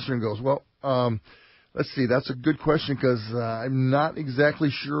Great Western goes, well, let's see. That's a good question, because I'm not exactly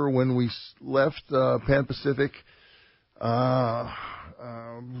sure when we left Pan Pacific. What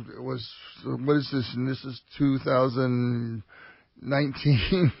is this? And this is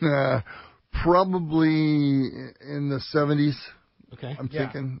 2019. Probably in the 70s. Okay. I'm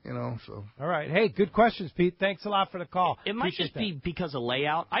thinking, so. All right. Hey, good questions, Pete. Thanks a lot for the call. It might just be because of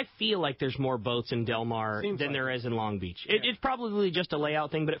layout. I feel like there's more boats in Del Mar than there is in Long Beach. It's probably just a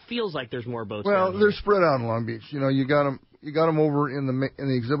layout thing, but it feels like there's more boats. Well, they're spread out in Long Beach. You got them over in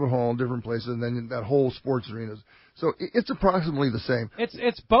the exhibit hall in different places, and then that whole sports arenas. So it's approximately the same.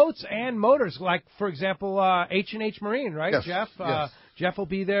 It's boats and motors. Like, for example, H&H Marine, right, yes, Jeff? Yes. Jeff will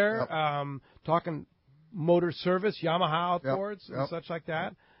be there talking motor service, Yamaha outboards, and such like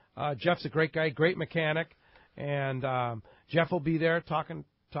that. Jeff's a great guy, great mechanic, and Jeff will be there talking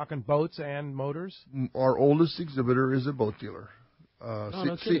boats and motors. Our oldest exhibitor is a boat dealer.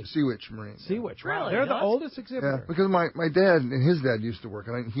 Sea Witch Marine. Sea Witch, wow. Really? They're the oldest exhibitor. Yeah, because my dad and his dad used to work,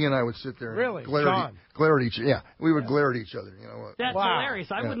 and he and I would sit there and glare at each other. Yeah, we would glare at each other. That's hilarious.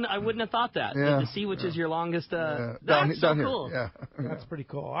 I wouldn't have thought that. The Sea Witch is your longest. That's down so here. cool. Yeah. That's pretty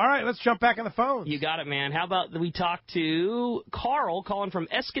cool. All right, let's jump back on the phone. You got it, man. How about we talk to Carl calling from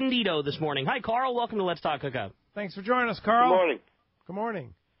Escondido this morning? Hi, Carl. Welcome to Let's Talk Hookup. Thanks for joining us, Carl. Good morning. Good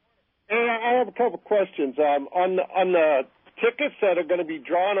morning. Hey, I have a couple questions. On the tickets that are going to be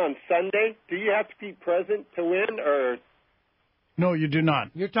drawn on Sunday, do you have to be present to win, or? No, you do not.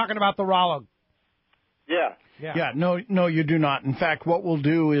 You're talking about the Rollo. Yeah. No, you do not. In fact, what we'll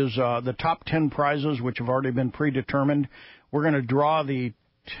do is the top 10 prizes, which have already been predetermined, we're going to draw the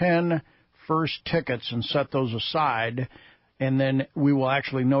 10 first tickets and set those aside, and then we will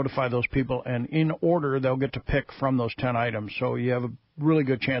actually notify those people, and in order, they'll get to pick from those 10 items. So you have a really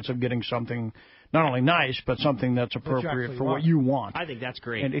good chance of getting something not only nice, but something that's appropriate for what you want. I think that's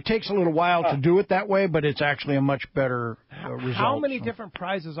great. And it takes a little while to do it that way, but it's actually a much better result. How many different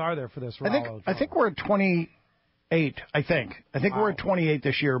prizes are there for this Rollo? I think we're at 28. I think we're at 28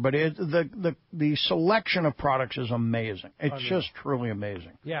 this year, but the selection of products is amazing. It's just truly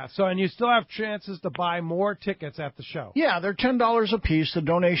amazing. Yeah. So, and you still have chances to buy more tickets at the show. Yeah, they're $10 a piece. The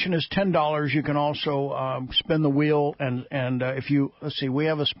donation is $10. You can also spin the wheel, and if you we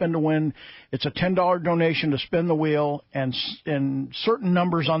have a spin to win. It's a $10 donation to spin the wheel, and certain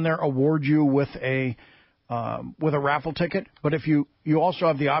numbers on there award you with a raffle ticket. But if you also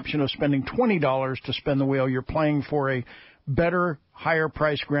have the option of spending $20 to spin the wheel, you're playing for a better, higher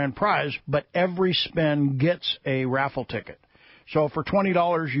price grand prize, but every spin gets a raffle ticket. So for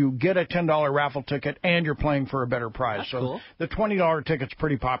 $20, you get a $10 raffle ticket, and you're playing for a better prize. That's so cool. The $20 ticket's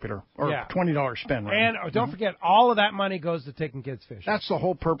pretty popular, or $20 spin. Right? And don't forget, all of that money goes to taking kids fishing. That's the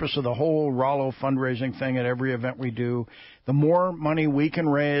whole purpose of the whole Rollo fundraising thing at every event we do. The more money we can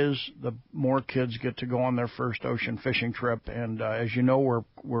raise, the more kids get to go on their first ocean fishing trip. And as you know,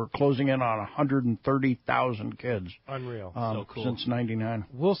 we're closing in on 130,000 kids. Unreal. So cool. Since '99.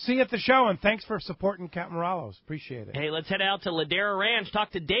 We'll see you at the show, and thanks for supporting Captain Rollos. Appreciate it. Hey, let's head out to Ladera Ranch.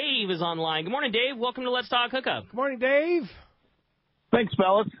 Talk to Dave is online. Good morning, Dave. Welcome to Let's Talk Hookup. Good morning, Dave. Thanks,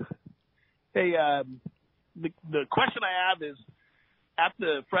 fellas. Hey, the question I have is, at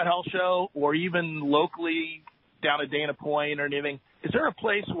the Fred Hall show, or even locally down at Dana Point or anything, is there a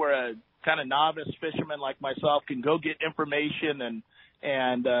place where a kind of novice fisherman like myself can go get information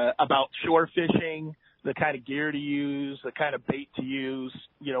and about shore fishing, the kind of gear to use, the kind of bait to use,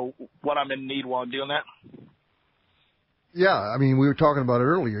 what I'm in need while I'm doing that? Yeah, I mean, we were talking about it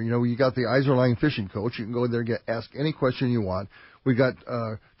earlier. You got the Iserline Fishing Coach. You can go there, ask any question you want. We got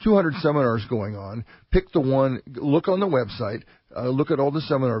 200 seminars going on. Pick the one. Look on the website. Look at all the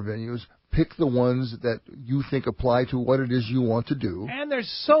seminar venues. Pick the ones that you think apply to what it is you want to do. And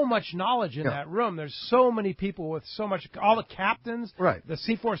there's so much knowledge in that room. There's so many people with so much. All the captains. Right. The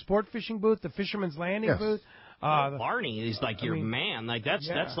C4 Sport Fishing booth. The Fisherman's Landing booth. Varney is like your man. Like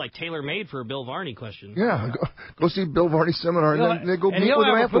that's like tailor made for a Bill Varney question. Yeah, go see Bill Varney's seminar, and then go meet with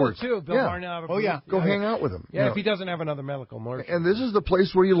him afterwards. Too. Bill Varney will have a booth. Go hang out with him. Yeah, if he doesn't have another medical emergency. And this is the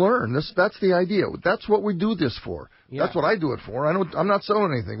place where you learn. That's the idea. That's what we do this for. Yeah. That's what I do it for. I'm not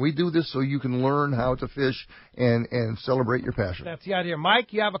selling anything. We do this so you can learn how to fish and celebrate your passion. That's the idea.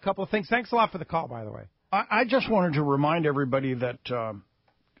 Mike, you have a couple of things. Thanks a lot for the call, by the way. I just wanted to remind everybody that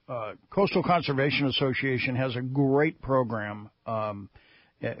Coastal Conservation Association has a great program.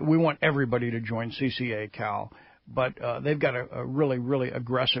 We want everybody to join CCA Cal, but they've got a really, really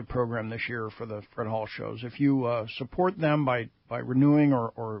aggressive program this year for the Fred Hall shows. If you support them by renewing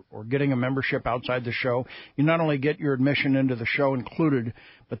or getting a membership outside the show, you not only get your admission into the show included,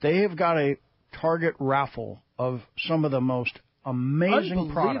 but they have got a target raffle of some of the most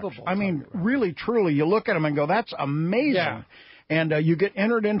amazing products. I mean, really, truly, you look at them and go, that's amazing. Yeah. And you get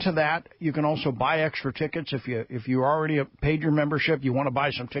entered into that. You can also buy extra tickets if you already paid your membership. You want to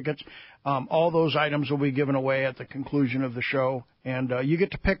buy some tickets. All those items will be given away at the conclusion of the show, and you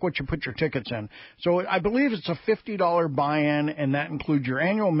get to pick what you put your tickets in. So I believe it's a $50 buy-in, and that includes your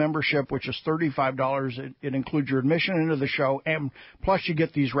annual membership, which is $35. It includes your admission into the show, and plus you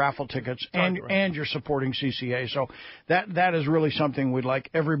get these raffle tickets, and you're supporting CCA. So that is really something we'd like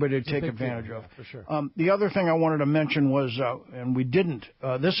everybody to take advantage of. For sure. The other thing I wanted to mention was, and we didn't,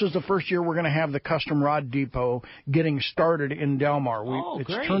 this is the first year we're going to have the Custom Rod Depot getting started in Del Mar.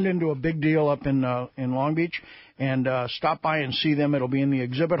 It's turned into a big deal up in Long Beach. And stop by and see them. It'll be in the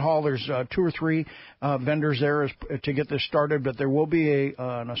exhibit hall. There's 2 or 3 vendors there to get this started, but there will be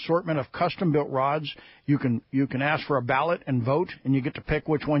an assortment of custom-built rods. You can ask for a ballot and vote, and you get to pick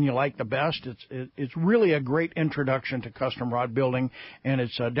which one you like the best. It's really a great introduction to custom rod building, and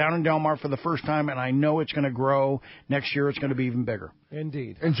it's down in Del Mar for the first time, and I know it's going to grow. Next year it's going to be even bigger.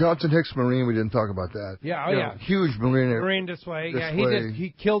 Indeed. And Johnson Hicks Marine, we didn't talk about that. Yeah, huge marine display. Yeah,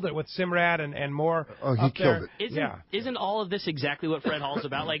 he killed it with Simrad and more. Oh, he killed it. Isn't all of this exactly what Fred Hall's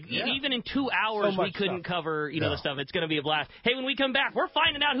about? Like, even in 2 hours, we couldn't cover, the stuff. It's going to be a blast. Hey, when we come back, we're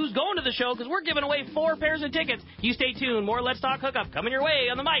finding out who's going to the show because we're giving away 4 pairs of tickets. You stay tuned. More Let's Talk Hookup coming your way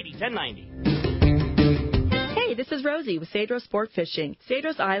on the Mighty 1090. Hey, this is Rosie with Cedros Sport Fishing.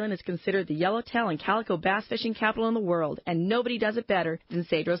 Cedros Island is considered the yellowtail and calico bass fishing capital in the world, and nobody does it better than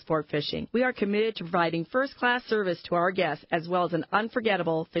Cedros Sport Fishing. We are committed to providing first-class service to our guests as well as an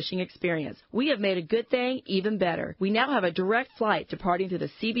unforgettable fishing experience. We have made a good thing even better. We now have a direct flight departing to the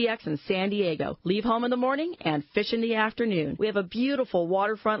CBX in San Diego. Leave home in the morning and fish in the afternoon. We have a beautiful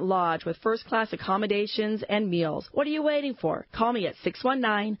waterfront lodge with first-class accommodations and meals. What are you waiting for? Call me at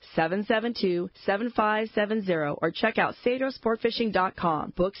 619-772-7570 or check out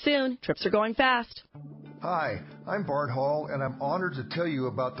CedrosSportFishing.com. Book soon. Trips are going fast. Hi, I'm Bart Hall, and I'm honored to tell you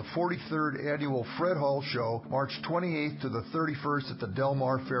about the 43rd Annual Fred Hall Show, March 28th to the 31st at the Del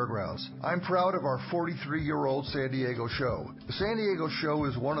Mar Fairgrounds. I'm proud of our 43-year-old San Diego show. The San Diego show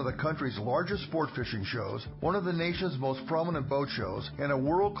is one of the country's largest sport fishing shows, one of the nation's most prominent boat shows, and a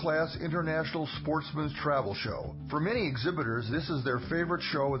world-class international sportsman's travel show. For many exhibitors, this is their favorite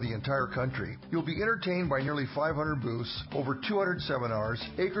show of the entire country. You'll be entertained by nearly 500 booths, over 200 seminars,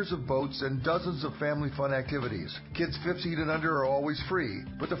 acres of boats, and dozens of family fun activities. Kids 15 and under are always free,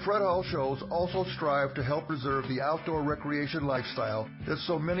 but the Fred Hall shows also strive to help preserve the outdoor recreation lifestyle that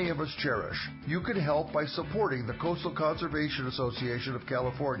so many of us cherish. You can help by supporting the Coastal Conservation Association of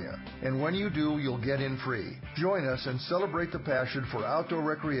California, and when you do, you'll get in free. Join us and celebrate the passion for outdoor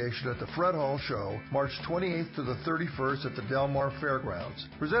recreation at the Fred Hall Show, March 28th to the 31st at the Del Mar Fairgrounds.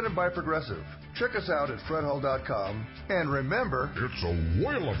 Presented by Progressive. Check us out at fredhall.com, and remember, it's a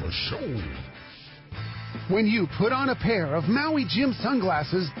whale of a show. When you put on a pair of Maui Jim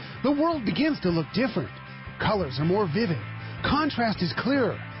sunglasses, the world begins to look different. Colors are more vivid. Contrast is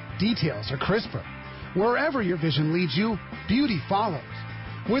clearer. Details are crisper. Wherever your vision leads you, beauty follows.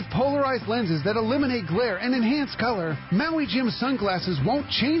 With polarized lenses that eliminate glare and enhance color, Maui Jim sunglasses won't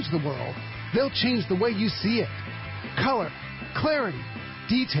change the world. They'll change the way you see it. Color, clarity,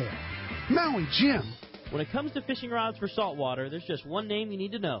 detail. Maui Jim. When it comes to fishing rods for saltwater, there's just one name you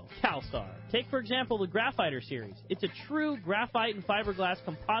need to know, CalStar. Take, for example, the Graphiter series. It's a true graphite and fiberglass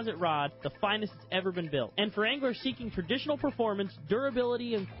composite rod, the finest it's ever been built. And for anglers seeking traditional performance,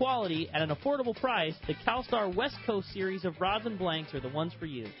 durability, and quality at an affordable price, the CalStar West Coast series of rods and blanks are the ones for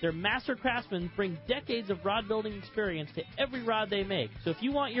you. Their master craftsmen bring decades of rod building experience to every rod they make. So if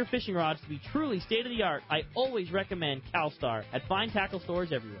you want your fishing rods to be truly state-of-the-art, I always recommend CalStar at fine tackle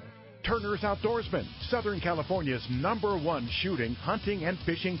stores everywhere. Turner's Outdoorsman, Southern California's #1 shooting, hunting, and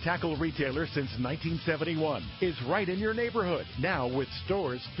fishing tackle retailer since 1971, is right in your neighborhood, now with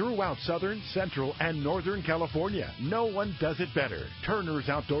stores throughout Southern, Central, and Northern California. No one does it better. Turner's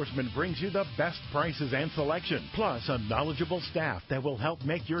Outdoorsman brings you the best prices and selection, plus a knowledgeable staff that will help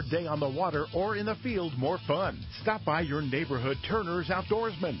make your day on the water or in the field more fun. Stop by your neighborhood Turner's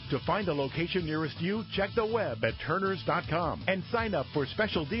Outdoorsman. To find a location nearest you, check the web at turners.com and sign up for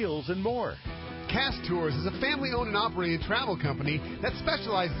special deals and more. Cast Tours is a family-owned and operated travel company that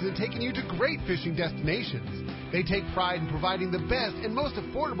specializes in taking you to great fishing destinations. They take pride in providing the best and most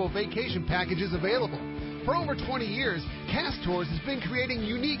affordable vacation packages available. For over 20 years, Cast Tours has been creating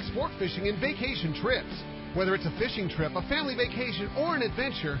unique sport fishing and vacation trips. Whether it's a fishing trip, a family vacation, or an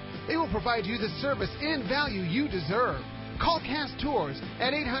adventure, they will provide you the service and value you deserve. Call Cast Tours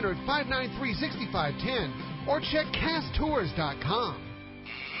at 800-593-6510 or check casttours.com.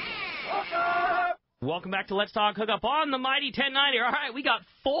 Welcome back to Let's Talk Hookup on the Mighty 1090. All right, we got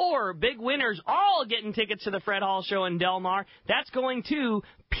 4 big winners, all getting tickets to the Fred Hall Show in Del Mar. That's going to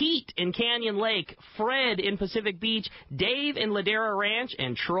Pete in Canyon Lake, Fred in Pacific Beach, Dave in Ladera Ranch,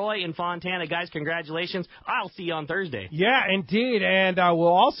 and Troy in Fontana. Guys, congratulations. I'll see you on Thursday. Yeah, indeed. And we'll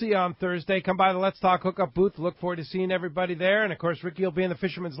all see you on Thursday. Come by the Let's Talk Hookup booth. Look forward to seeing everybody there. And, of course, Ricky will be in the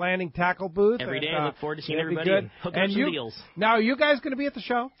Fisherman's Landing tackle booth. Every day. Look forward to seeing it'll be everybody good. and hooking up some deals. Now, are you guys going to be at the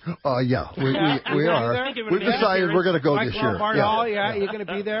show? Yeah, we are. We've decided we're going to go this year. Bart Hall, yeah, you're going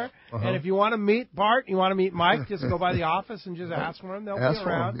to be there. And if you want to meet Bart, you want to meet Mike, just go by the office and just ask for them. They'll be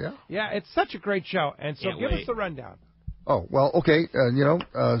around. Yeah, it's such a great show. And so give us the rundown. Oh, well, okay.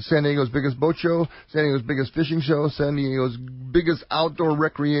 San Diego's biggest boat show, San Diego's biggest fishing show, San Diego's biggest outdoor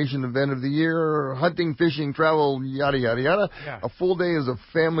recreation event of the year, hunting, fishing, travel, yada, yada, yada. Yeah. A full day is of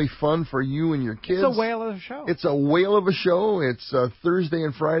family fun for you and your kids. It's a whale of a show. It's a whale of a show. It's Thursday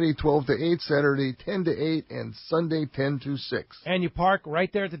and Friday, 12 to 8, Saturday, 10 to 8, and Sunday, 10 to 6. And you park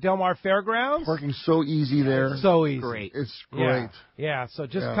right there at the Del Mar Fairgrounds. Parking's so easy there. So easy. Great. It's great. Yeah, so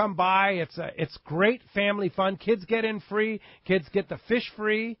just come by. It's great family fun. Kids get in free. Kids get the fish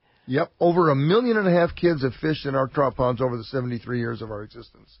free. Yep, over 1.5 million kids have fished in our trout ponds over the 73 years of our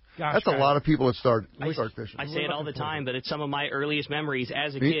existence. Gosh, that's a lot of people that start fishing. I say it all the time, but it's some of my earliest memories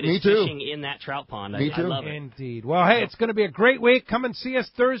as a kid me is too. fishing in that trout pond. Me too. I love it. Indeed. Well, hey, it's going to be a great week. Come and see us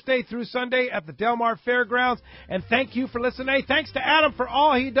Thursday through Sunday at the Del Mar Fairgrounds. And thank you for listening. Hey, thanks to Adam for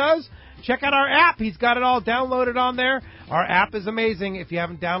all he does. Check out our app. He's got it all downloaded on there. Our app is amazing. If you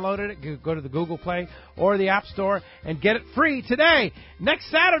haven't downloaded it, go to the Google Play or the App Store and get it free today.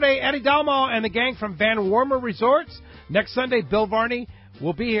 Next Saturday, Eddie Dalmau and the gang from Van Warmer Resorts. Next Sunday, Bill Varney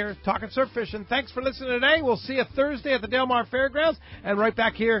will be here talking surf fishing. Thanks for listening today. We'll see you Thursday at the Del Mar Fairgrounds and right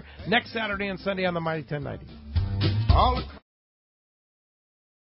back here next Saturday and Sunday on the Mighty 1090.